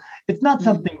to. It's not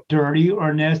something dirty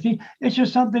or nasty. It's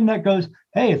just something that goes,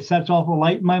 hey, it sets off a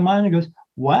light in my mind and goes,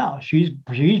 wow, she's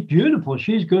beautiful.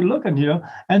 She's good looking,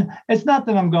 And it's not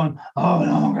that I'm going, oh,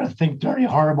 no, I'm going to think dirty,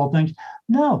 horrible things.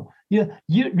 No,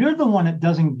 you're the one that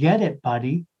doesn't get it,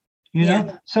 buddy.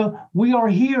 So we are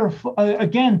here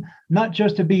again, not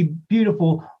just to be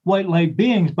beautiful white light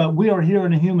beings, but we are here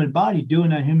in a human body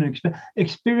doing that human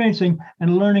experiencing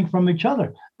and learning from each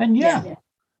other. And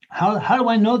how do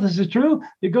I know this is true?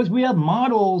 Because we have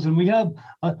models, and we have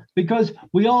because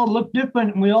we all look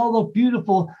different and we all look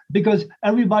beautiful, because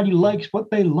everybody likes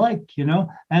what they like,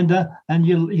 and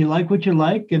you like what you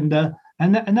like, and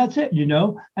that's it,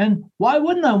 And why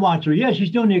wouldn't I watch her? Yeah,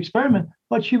 she's doing the experiment,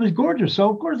 but she was gorgeous. So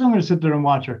of course I'm going to sit there and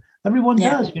watch her. Everyone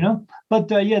does, But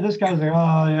this guy was like,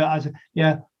 oh yeah. I said,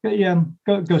 yeah,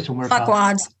 go somewhere.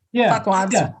 Fuckwads. Yeah,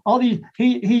 fuckwads. Yeah, all these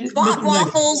he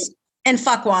waffles and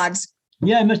fuckwads.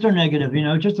 Yeah, Mr. Negative.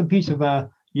 Just a piece of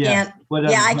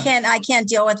whatever. Yeah, I can't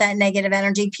deal with that negative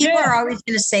energy. People are always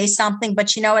going to say something,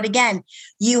 but you know what? Again,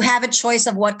 you have a choice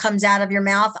of what comes out of your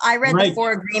mouth. I read the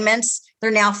 4 agreements. They're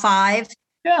now 5.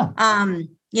 Yeah.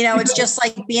 It's just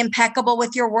like, be impeccable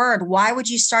with your word. Why would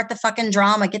you start the fucking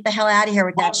drama? Get the hell out of here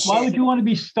with that shit. Why would you want to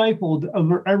be stifled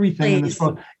over everything in this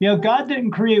world? God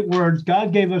didn't create words.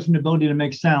 God gave us an ability to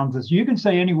make sounds. So you can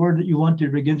say any word that you want to.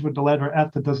 It begins with the letter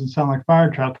F that doesn't sound like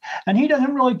fire truck. And he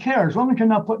doesn't really care, as long as you're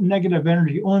not putting negative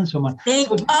energy on someone.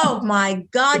 Oh my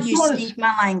God, you speak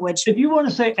my language. If you want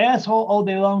to say asshole all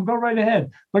day long, go right ahead.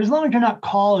 But as long as you're not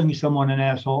calling someone an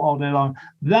asshole all day long,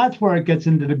 that's where it gets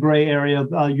into the gray area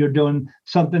of you're doing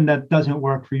something that doesn't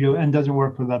work for you and doesn't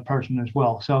work for that person as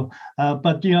well. So,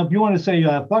 but if you want to say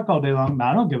fuck all day long,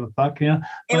 I don't give a fuck.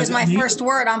 It was my first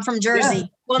word. I'm from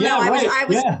Jersey. I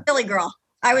was a Philly girl.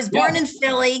 I was born in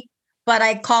Philly, but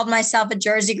I called myself a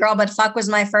Jersey girl. But fuck was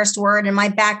my first word, and my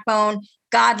backbone.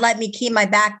 God let me keep my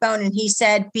backbone, and He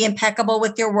said, "Be impeccable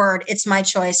with your word. It's my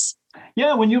choice."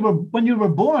 Yeah, when you were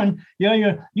born,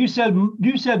 you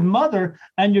said mother,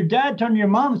 and your dad turned to your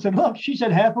mom and said, "Look, she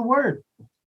said half a word."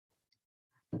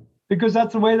 Because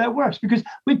that's the way that works. Because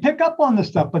we pick up on this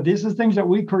stuff, but these are things that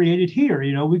we created here.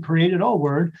 We created all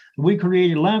word, we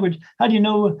created language. How do you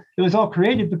know it was all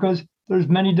created? Because there's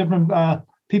many different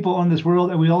people on this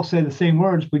world, and we all say the same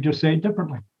words. We just say it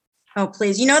differently. Oh,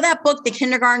 please. That book, the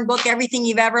kindergarten book, everything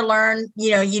you've ever learned,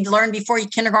 you'd learned before you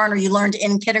kindergarten, or you learned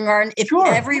in kindergarten. If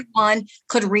everyone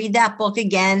could read that book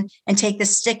again and take the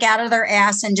stick out of their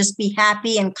ass and just be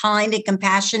happy and kind and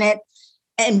compassionate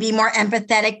and be more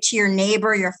empathetic to your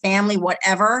neighbor, your family,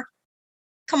 whatever.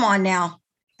 Come on now.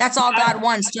 That's all God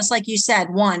wants, just like you said,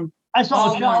 one. I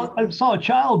saw a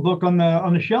child book on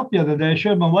the shelf the other day. I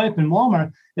showed my wife in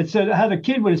Walmart. It said it had a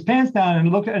kid with his pants down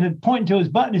and looked and it pointing to his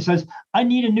butt, and he says, "I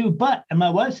need a new butt." And my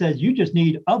wife says, "You just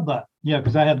need a butt." Yeah,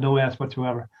 because I have no ass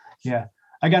whatsoever. Yeah.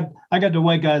 I got the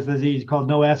white guy's disease called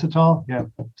no ass at all. Yeah.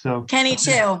 So Kenny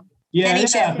too. Yeah, Kenny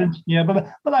it happens. Yeah,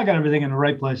 but I got everything in the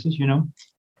right places,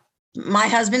 My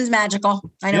husband's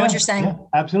magical. I know what you're saying. Yeah,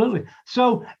 absolutely.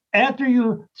 So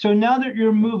now that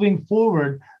you're moving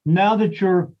forward, now that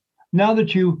you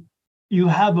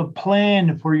have a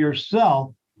plan for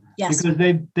yourself, yes,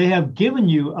 because they have given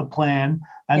you a plan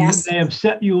and they have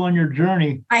set you on your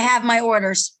journey. I have my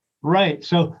orders. Right.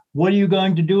 So what are you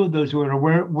going to do with those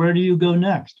orders? Where do you go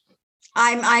next?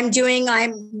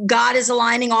 God is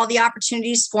aligning all the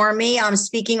opportunities for me. I'm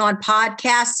speaking on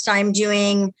podcasts. I'm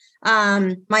doing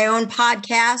my own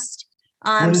podcast.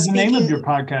 What is the name of your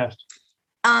podcast?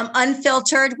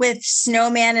 Unfiltered with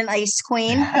Snowman and Ice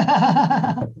Queen.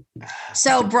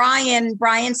 So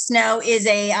Brian Snow is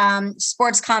a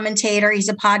sports commentator. He's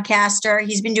a podcaster.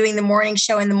 He's been doing the morning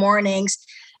show in the mornings,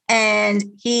 and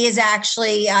he is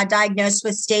actually diagnosed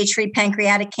with stage 3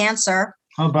 pancreatic cancer.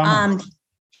 Oh, bummer.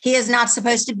 He is not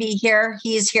supposed to be here.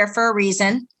 He is here for a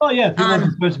reason. Oh, yeah. If he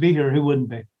wasn't supposed to be here, he wouldn't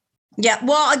be. Yeah.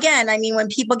 Well, again, I mean, when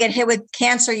people get hit with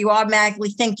cancer, you automatically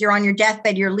think you're on your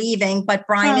deathbed, you're leaving, but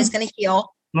Brian is going to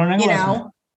heal, learning you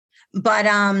know, but,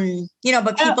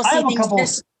 but people see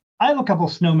things. I have a couple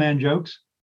snowman jokes.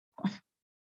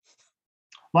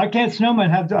 Why can't snowmen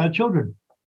have children?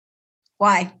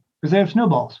 Why? Because they have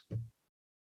snowballs.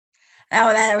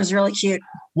 Oh, that was really cute.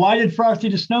 Why did Frosty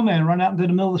the Snowman run out into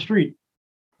the middle of the street?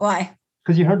 Why?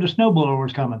 Because he heard the snowblower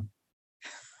was coming.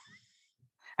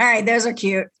 All right, those are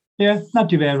cute. Yeah, not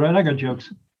too bad, right? I got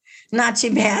jokes. Not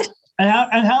too bad. And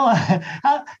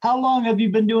how long have you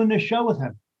been doing this show with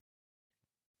him?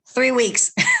 3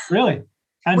 weeks. Really?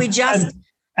 And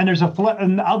there's a flow,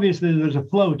 and obviously there's a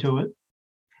flow to it.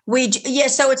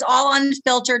 So it's all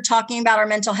unfiltered, talking about our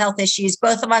mental health issues.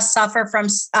 Both of us suffer from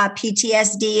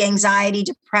PTSD, anxiety,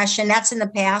 depression. That's in the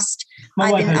past.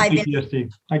 My wife has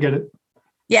PTSD. I get it.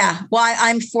 Yeah. Well,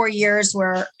 I'm 4 years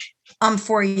where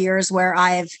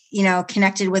I've,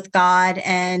 connected with God,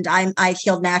 and I've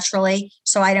healed naturally.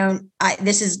 So I'm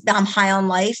high on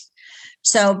life.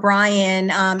 So Brian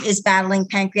is battling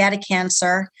pancreatic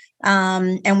cancer.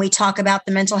 And we talk about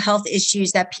the mental health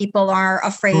issues that people are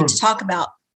afraid to talk about.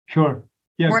 Sure.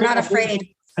 Yeah. We're not afraid.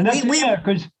 And that's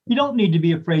because you don't need to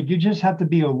be afraid. You just have to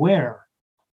be aware.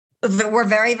 We're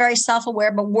very, very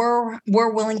self-aware, but we're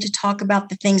willing to talk about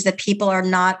the things that people are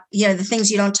not, the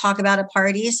things you don't talk about at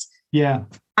parties. Yeah.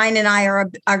 Brian and I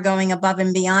are going above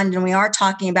and beyond, and we are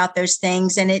talking about those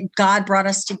things, and God brought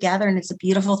us together, and it's a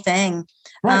beautiful thing.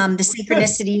 Right. The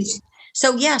synchronicities.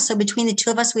 Good. So between the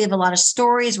two of us, we have a lot of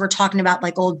stories. We're talking about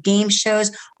like old game shows.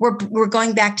 We're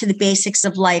going back to the basics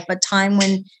of life, a time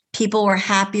when people were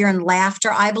happier, and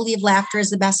laughter. I believe laughter is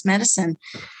the best medicine.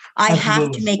 I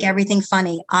have to make everything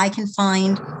funny. I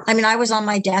was on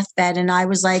my deathbed, and I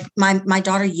was like, my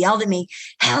daughter yelled at me,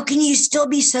 "How can you still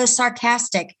be so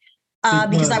sarcastic?"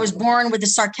 Because I was born with a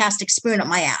sarcastic spoon up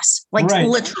my ass,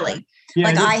 literally. Yeah,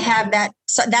 I have that.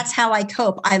 So that's how I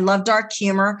cope. I love dark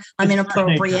humor. I'm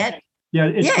inappropriate.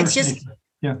 It's just,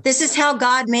 this is how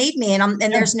God made me. And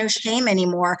there's no shame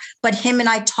anymore. But him and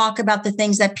I talk about the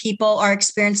things that people are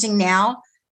experiencing now,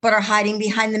 but are hiding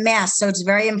behind the mask. So it's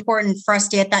very important for us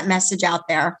to get that message out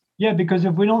there. Yeah, because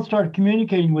if we don't start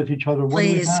communicating with each other, what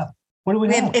do we have? What do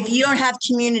we have? If you don't have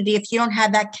community, if you don't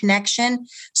have that connection.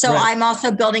 So I'm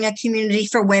also building a community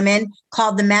for women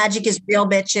called The Magic is Real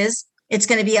Bitches. It's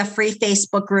going to be a free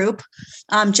Facebook group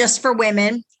just for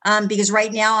women because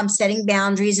right now I'm setting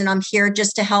boundaries, and I'm here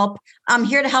just to help. I'm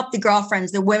here to help the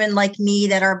girlfriends, the women like me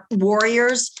that are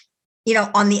warriors,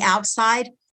 on the outside,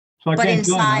 but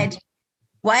inside.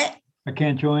 What? I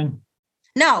can't join.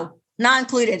 No, not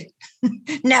included.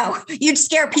 No, you'd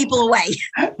scare people away.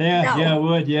 I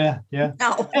would. Yeah.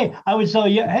 No. Hey, I would tell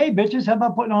you, hey, bitches, how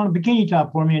about putting on a bikini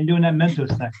top for me and doing that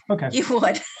Mentos thing? Okay. You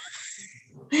would.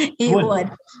 You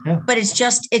would. Yeah. But it's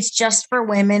just for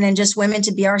women, and just women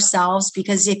to be ourselves,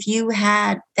 because if you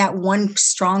had that one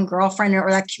strong girlfriend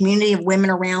or that community of women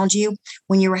around you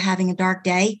when you were having a dark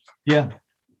day. Yeah.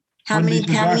 How many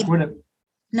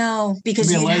No,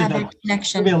 because you have a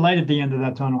connection. There'll be a light at the end of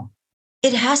that tunnel.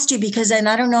 It has to, because, and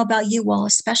I don't know about you, well,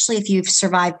 especially if you've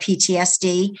survived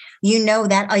PTSD,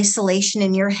 that isolation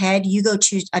in your head, you go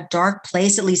to a dark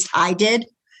place. At least I did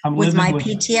with my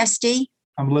PTSD.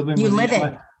 I'm living.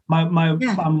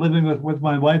 I'm living with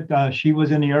my wife. She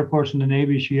was in the Air Force and the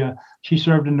Navy. She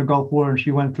served in the Gulf War, and she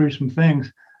went through some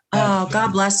things.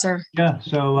 God bless her. Yeah.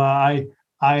 So I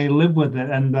live with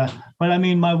it, and but I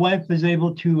mean, my wife is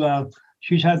able to.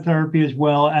 She's had therapy as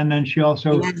well, and then she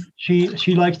also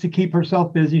she likes to keep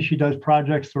herself busy. She does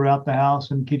projects throughout the house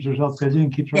and keeps herself busy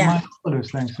and keeps her mind on those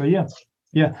things. So yeah.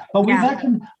 But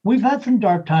we've had some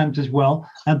dark times as well,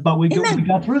 but we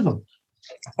got through them.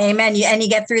 Amen. And you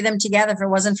get through them together. If it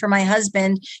wasn't for my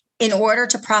husband, in order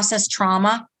to process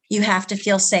trauma, you have to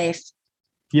feel safe.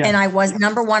 Yeah. And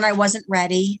number one, I wasn't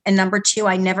ready. And number two,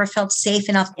 I never felt safe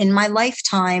enough in my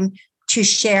lifetime to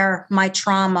share my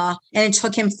trauma. And it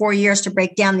took him 4 years to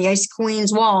break down the Ice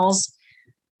Queen's walls.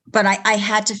 But I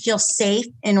had to feel safe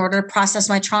in order to process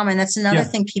my trauma. And that's another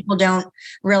thing people don't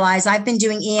realize. I've been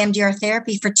doing EMDR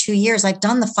therapy for 2 years. I've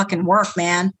done the fucking work,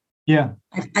 man. Yeah.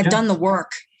 I've done the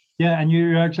work. Yeah, and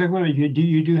you're exactly right. You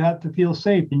do have to feel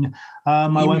safe, and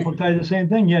my wife will tell you the same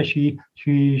thing. Yeah, she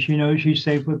knows she's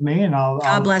safe with me, and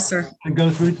I'll bless her. I go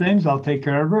through things. I'll take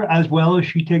care of her as well as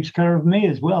she takes care of me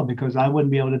as well, because I wouldn't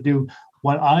be able to do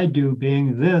what I do,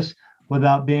 being this,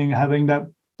 without having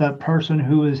that person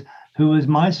who is who is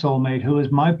my soulmate, who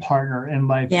is my partner in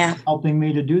life, helping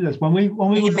me to do this. When we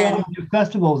would go out and do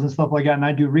festivals and stuff like that, and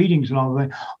I do readings and all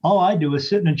that, all I do is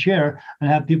sit in a chair and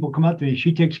have people come up to me.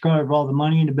 She takes care of all the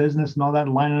money and the business and all that,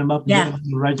 and lining them up.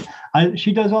 And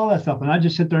she does all that stuff, and I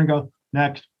just sit there and go,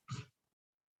 next.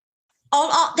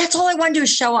 That's all I want to do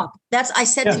is show up. I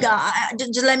said to God,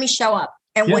 just let me show up.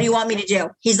 And what do you want me to do?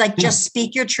 He's like, just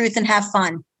speak your truth and have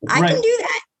fun. I can do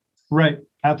that. Right.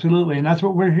 Absolutely. And that's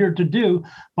what we're here to do.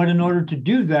 But in order to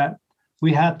do that,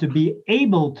 we have to be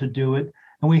able to do it.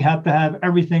 And we have to have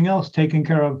everything else taken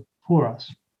care of for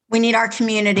us. We need our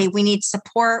community. We need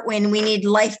support. We need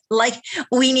life.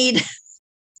 We need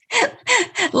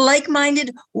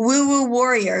like-minded woo-woo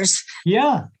warriors.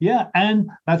 Yeah. Yeah. And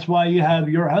that's why you have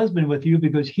your husband with you,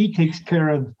 because he takes care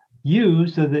of you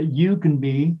so that you can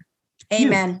be.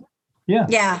 Amen. You.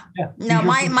 Yeah. No,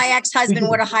 my ex-husband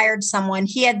would have hired someone.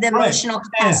 He had the emotional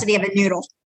capacity of a noodle.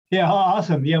 Yeah.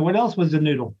 Awesome. Yeah. What else was the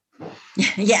noodle?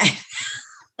 Yeah.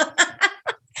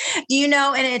 Do you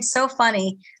know? And it's so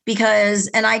funny because,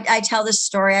 and I tell this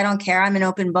story. I don't care. I'm an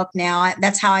open book now.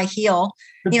 That's how I heal.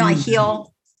 I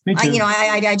heal.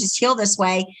 I just heal this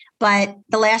way. But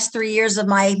the last 3 years of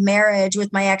my marriage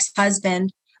with my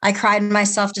ex-husband, I cried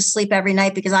myself to sleep every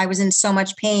night because I was in so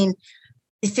much pain.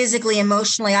 Physically,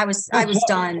 emotionally, I was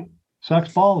done.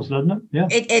 Sucks balls, doesn't it? Yeah.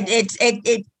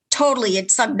 It totally,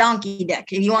 it sucked donkey dick.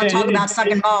 If you want to talk about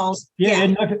sucking balls.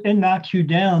 Yeah. It knocks you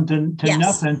down to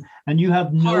nothing, and you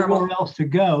have nowhere else to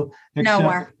go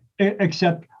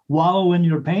except wallow in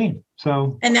your pain.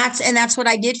 So and that's what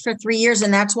I did for 3 years,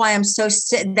 and that's why I'm so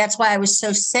sick. That's why I was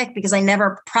so sick, because I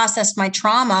never processed my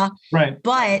trauma. Right.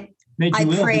 But I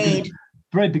prayed.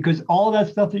 Because all that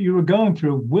stuff that you were going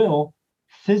through will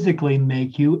physically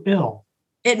make you ill.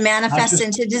 It manifests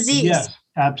into disease. Yes,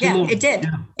 absolutely. Yeah, it did.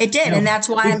 Yeah. It did. And that's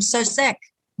why I'm so sick.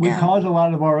 We cause a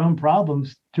lot of our own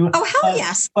problems to Oh, hell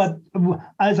yes. But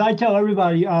as I tell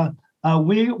everybody,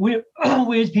 we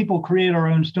as people create our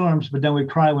own storms, but then we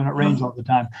cry when it rains all the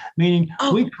time. Meaning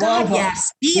we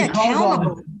cause Be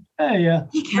accountable. Be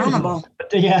accountable.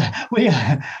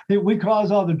 We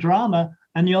cause all the drama,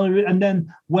 and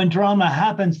then when drama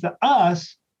happens to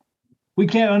us, we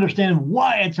can't understand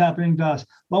why it's happening to us.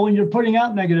 Well, when you're putting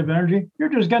out negative energy, you're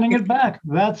just getting it back.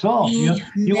 That's all. You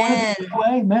want to get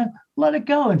away, man, let it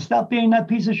go and stop being that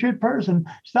piece of shit person.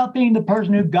 Stop being the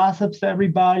person who gossips to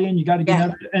everybody and you got to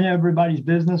get in everybody's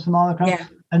business and all that kind of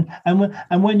stuff.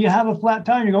 And when you have a flat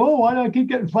tire, you go, oh, why do I keep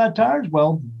getting flat tires?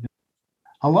 Well,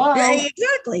 hello. Yeah,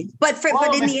 exactly. But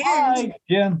in the end.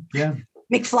 Yeah.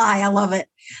 McFly, I love it.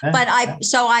 But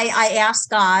I asked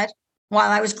God while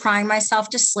I was crying myself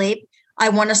to sleep, I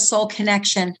want a soul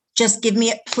connection. Just give me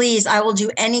it, please. I will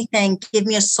do anything. Give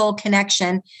me a soul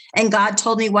connection. And God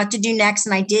told me what to do next.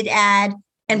 And I did add,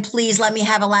 and please let me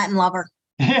have a Latin lover.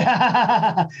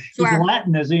 Yeah. He's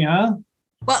Latin, is he, huh?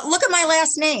 Well, look at my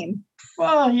last name.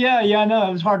 Well, yeah, I know.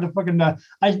 It was hard to fucking,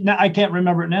 I can't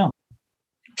remember it now.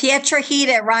 Pietrahita,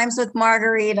 it rhymes with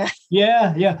margarita.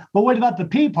 Yeah. But what about the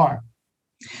P part?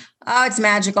 Oh, it's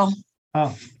magical.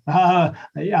 Oh,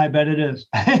 I bet it is.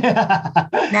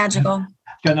 Magical.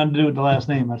 Got nothing to do with the last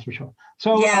name, that's for sure.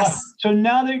 So, so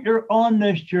now that you're on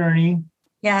this journey,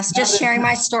 just sharing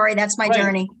my story. That's my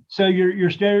journey. So you're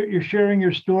sharing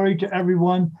your story to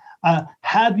everyone.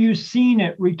 Have you seen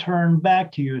it return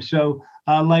back to you? So,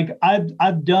 like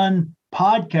I've done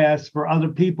podcasts for other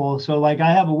people. So, like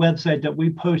I have a website that we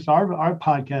post our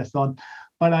podcast on,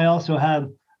 but I also have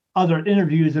other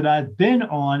interviews that I've been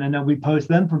on, and then we post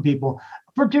them for people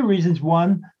for two reasons.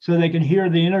 One, so they can hear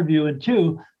the interview, and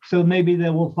two, so maybe they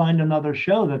will find another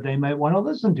show that they might want to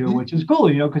listen to, which is cool,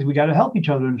 because we got to help each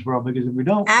other in this world, because if we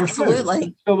don't,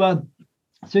 absolutely.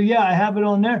 So yeah, I have it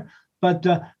on there. But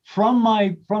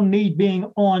from me being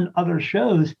on other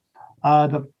shows,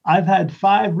 I've had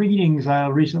 5 readings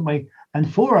recently,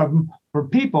 and 4 of them were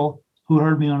people who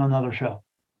heard me on another show.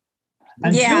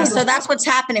 And so that's what's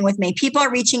happening with me. People are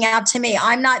reaching out to me.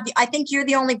 I think you're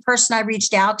the only person I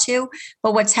reached out to,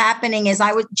 but what's happening is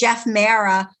Jeff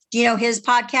Mara. Do you know his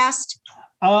podcast?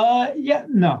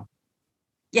 No.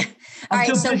 Yeah. All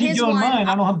right. So busy doing mine.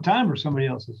 I don't have time for somebody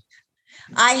else's.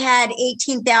 I had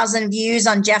 18,000 views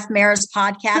on Jeff Mara's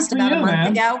podcast about a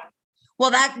month ago.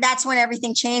 Well, that's when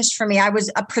everything changed for me.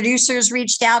 Producers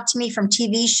reached out to me from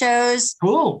TV shows.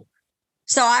 Cool.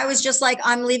 So I was just like,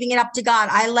 I'm leaving it up to God.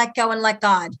 I let go and let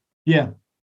God. Yeah.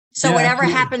 So whatever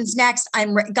happens next,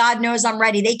 God knows I'm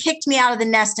ready. They kicked me out of the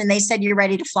nest and they said, you're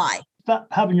ready to fly. Stop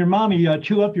having your mommy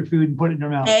chew up your food and put it in your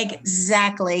mouth.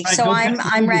 Exactly. Right, so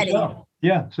I'm ready.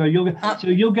 Yeah. So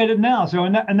you'll get it now. So,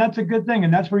 and that's a good thing.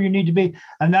 And that's where you need to be.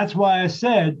 And that's why I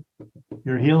said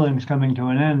your healing's coming to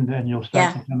an end and you'll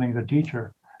start becoming the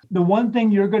teacher. The one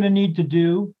thing you're going to need to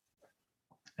do,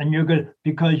 and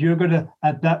because you're going to,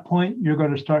 at that point, you're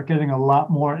going to start getting a lot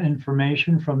more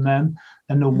information from them.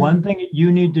 And the one thing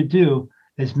you need to do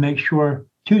is make sure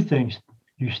 2 things.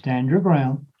 You stand your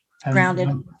ground. Grounded.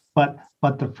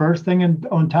 But the first thing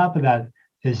on top of that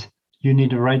is you need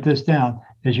to write this down,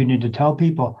 is you need to tell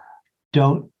people,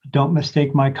 don't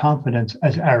mistake my confidence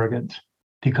as arrogance,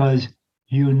 because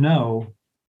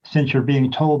since you're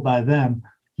being told by them,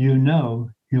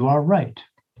 you are right.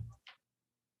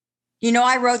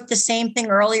 I wrote the same thing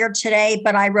earlier today,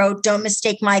 but I wrote, don't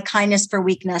mistake my kindness for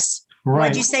weakness. Right. What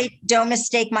did you say? Don't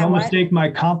mistake my mistake my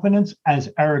confidence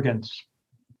as arrogance.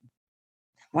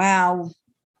 Wow.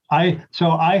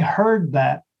 So I heard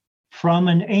that from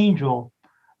an angel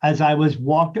as I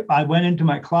went into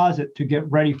my closet to get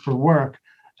ready for work.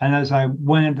 And as I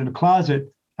went into the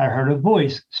closet, I heard a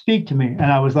voice speak to me. And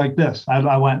I was like this.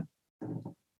 I went.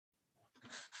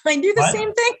 I do the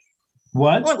same thing.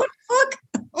 What? What the fuck?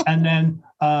 And then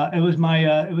it was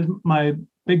my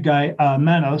big guy,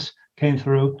 Manos, came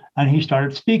through and he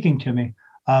started speaking to me.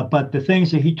 But the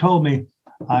things that he told me,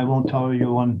 I won't tell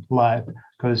you on live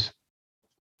because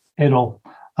it'll,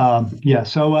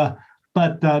 So,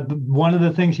 but one of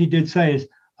the things he did say is,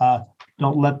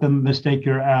 don't let them mistake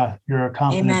your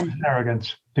confidence and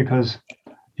arrogance, because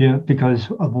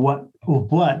of what,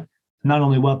 not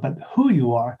only what, but who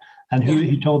you are. And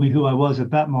he told me who I was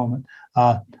at that moment.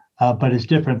 But it's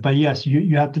different. But yes,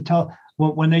 you have to tell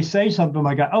when they say something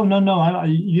like, "Oh no,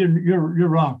 you're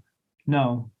wrong."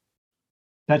 No,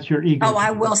 that's your ego. Oh, I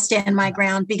will stand my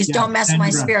ground, because don't mess with my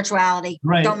spirituality.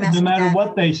 Right. Don't mess no matter with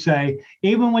what they say,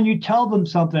 even when you tell them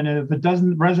something, and if it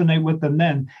doesn't resonate with them,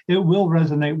 then it will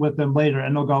resonate with them later,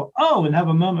 and they'll go, "Oh," and have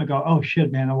a moment, go, "Oh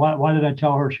shit, man, why did I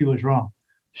tell her she was wrong?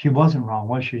 She wasn't wrong,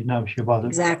 was she? No, she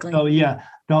wasn't." Exactly. So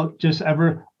don't just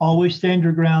ever always stand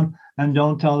your ground, and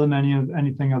don't tell them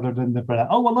anything other than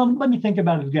let me think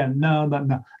about it again. No.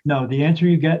 The answer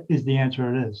you get is the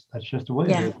answer it is. That's just the way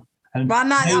it is. And I'm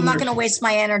not going to waste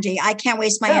my energy. I can't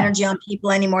waste my energy on people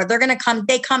anymore. They're going to come.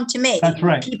 They come to me. That's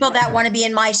right. People that want to be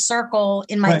in my circle,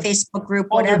 in my Facebook group,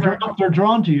 whatever. They're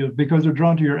drawn to you because they're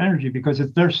drawn to your energy, because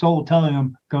it's their soul telling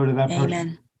them, go to that person.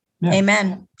 Amen. Yeah.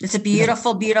 Amen. It's a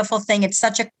beautiful, beautiful thing. It's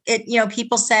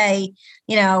people say,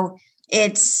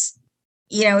 it's,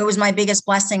 it was my biggest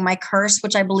blessing. My curse,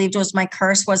 which I believed was my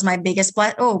curse, was my biggest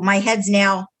blessing. Oh, my head's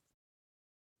now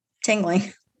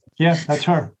tingling. Yeah, that's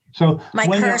her. So my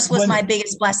curse was my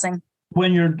biggest blessing.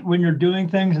 When you're doing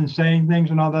things and saying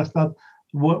things and all that stuff,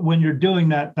 when you're doing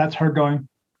that, that's her going,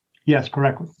 yes,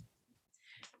 correctly.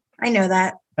 I know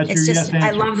that. It's just,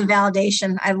 I love the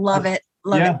validation. I love it.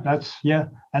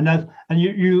 And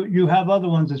you have other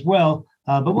ones as well,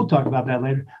 but we'll talk about that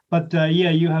later. But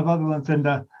you have other ones, and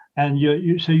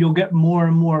so you'll get more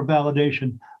and more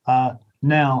validation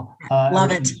now.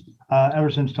 Love it. Ever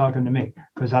since talking to me,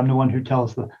 because I'm the one who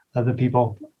tells the other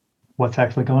people what's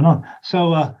actually going on.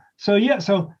 So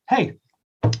hey,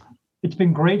 it's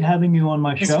been great having you on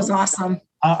my show. This was awesome.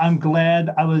 I'm glad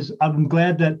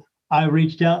that I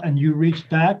reached out and you reached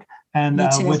back, and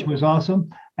which was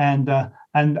awesome. And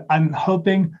I'm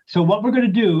hoping. So what we're going to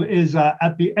do is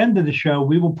at the end of the show,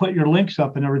 we will put your links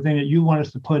up and everything that you want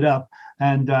us to put up.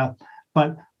 And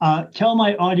but tell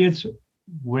my audience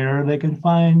where they can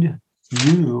find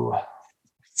you.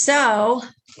 So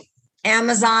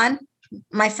Amazon,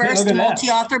 my first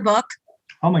multi-author book.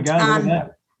 Oh my God, look at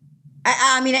that.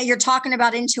 I mean, you're talking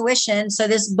about intuition. So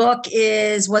this book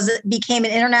became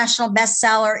an international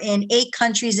bestseller in 8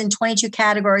 countries in 22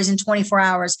 categories in 24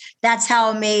 hours. That's how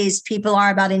amazed people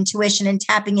are about intuition and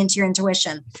tapping into your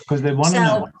intuition. Because they want to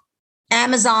know.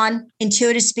 Amazon,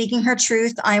 Intuitive Speaking Her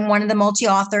Truth. I'm one of the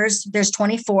multi-authors. There's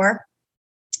 24.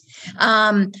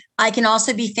 I can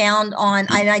also be found on,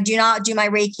 I do not do my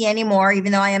Reiki anymore,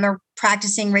 even though I am a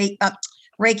practicing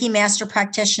Reiki master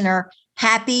practitioner.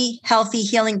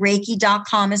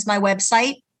 HappyHealthyHealingReiki.com is my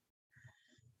website.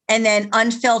 And then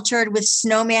Unfiltered with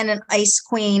Snowman and Ice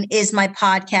Queen is my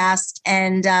podcast.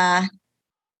 And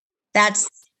that's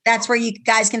where you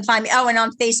guys can find me. Oh, and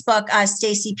on Facebook,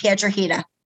 Stacy Pietrahita.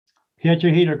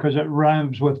 Pietrahita, because it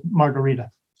rhymes with margarita.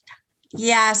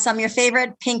 Yes, I'm your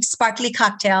favorite pink sparkly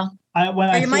cocktail.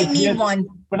 You might need one.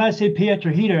 When I say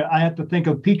Pietrahita, I have to think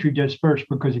of Petri dish first,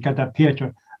 because you got that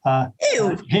Pietra.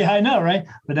 Ew. Yeah, I know, right?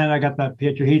 But then I got that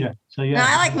Pietrahita. So yeah, no,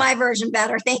 I like my version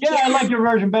better. Thank you. Yeah, I like your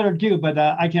version better too, but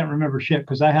I can't remember shit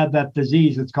because I had that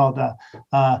disease. It's called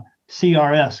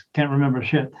CRS, can't remember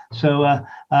shit. So I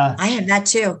have that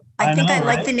too. I think I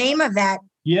like the name of that.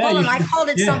 Yeah. Hold on, I called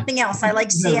it something else. I like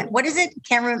what is it?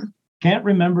 Can't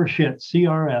remember shit.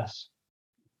 CRS.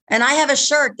 And I have a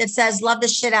shirt that says "Love the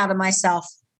shit out of myself."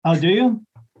 Oh, do you?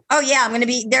 Oh yeah,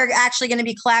 they're actually going to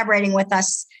be collaborating with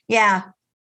us. Yeah.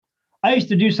 I used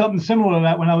to do something similar to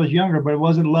that when I was younger, but it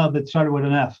wasn't love. It started with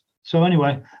an F. So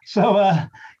anyway,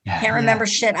 can't remember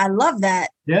shit. I love that.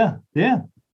 Yeah.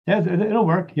 It'll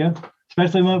work. Yeah.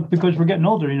 Especially because we're getting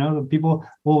older, the people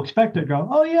will expect it. Go,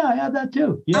 oh yeah, I have that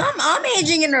too. Yeah. I'm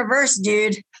aging in reverse,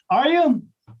 dude. Are you?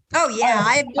 Oh yeah,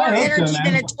 I have more energy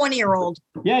than a 20-year-old.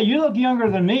 Yeah, you look younger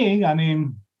than me. I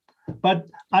mean, but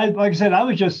like I said, I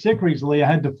was just sick recently. I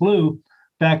had the flu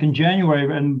back in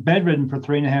January and bedridden for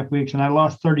 3.5 weeks, and I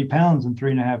lost 30 pounds in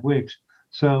 3.5 weeks.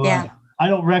 So I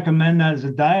don't recommend that as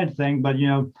a diet thing, but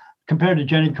compared to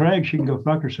Jenny Craig, she can go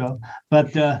fuck herself.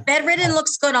 But bedridden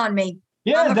looks good on me.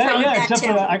 Yeah, except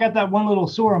for I got that one little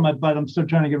sore on my butt I'm still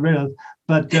trying to get rid of.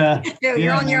 But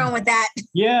you're on your own with that.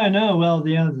 Yeah, I know. Well,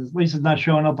 at least it's not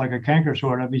showing up like a canker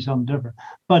sore. That'd be something different.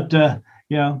 But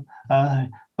awesome.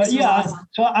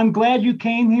 So I'm glad you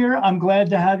came here. I'm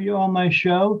glad to have you on my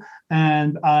show,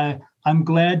 and I'm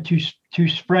glad to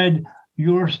spread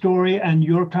your story and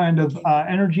your kind of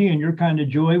energy and your kind of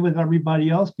joy with everybody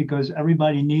else, because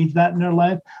everybody needs that in their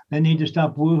life. They need to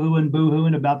stop woohoo and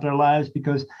boohooing about their lives,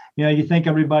 because you think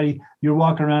you're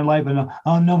walking around life and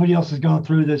nobody else is going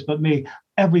through this but me.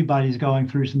 Everybody's going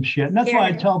through some shit, and that's why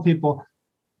I tell people,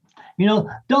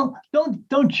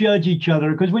 don't judge each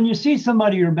other, because when you see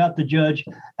somebody you're about to judge,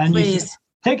 and please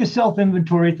take a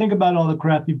self-inventory, think about all the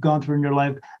crap you've gone through in your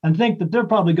life, and think that they're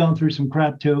probably going through some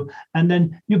crap too. And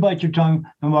then you bite your tongue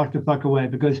and walk the fuck away,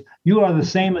 because you are the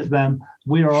same as them.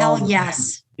 We are all. Hell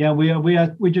yes. Yeah,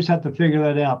 we just have to figure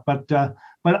that out. But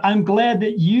I'm glad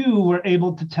that you were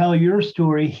able to tell your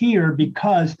story here,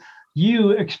 because you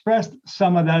expressed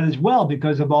some of that as well,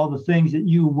 because of all the things that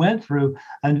you went through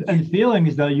and feeling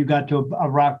as though you got to a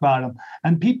rock bottom.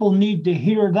 And people need to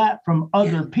hear that from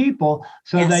other people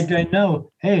so that they know,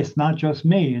 hey, it's not just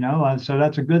me, so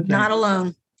that's a good thing. Not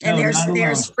alone. And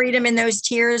there's freedom in those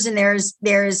tears, and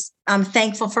there's I'm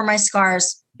thankful for my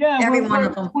scars. Yeah, every one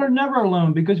of them. We're never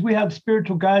alone, because we have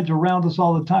spiritual guides around us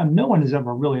all the time. No one is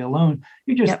ever really alone.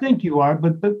 You just think you are,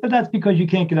 but that's because you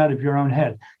can't get out of your own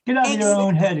head. Get out of your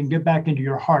own head and get back into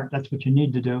your heart. That's what you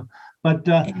need to do. But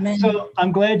so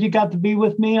I'm glad you got to be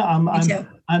with me. Me too.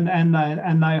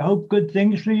 And I hope good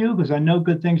things for you, because I know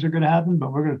good things are going to happen.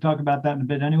 But we're going to talk about that in a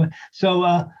bit anyway.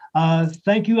 So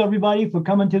thank you, everybody, for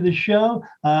coming to the show,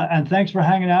 and thanks for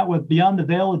hanging out with Beyond the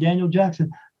Veil with Daniel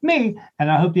Jackson. Me,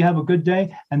 and I hope you have a good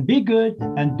day, and be good,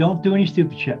 and don't do any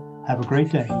stupid shit. Have a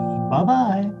great day.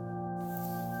 Bye-bye.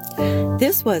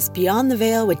 This was Beyond the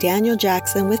Veil with Daniel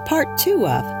Jackson with part 2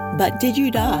 of But Did You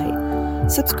Die?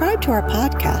 Subscribe to our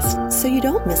podcast so you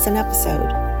don't miss an episode.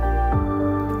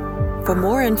 For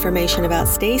more information about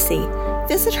Stacy,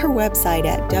 visit her website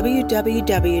at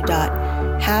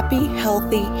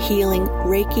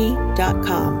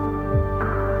www.happyhealthyhealingreiki.com.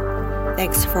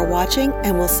 Thanks for watching,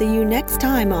 and we'll see you next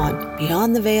time on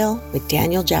Beyond the Veil with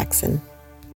Daniel Jackson.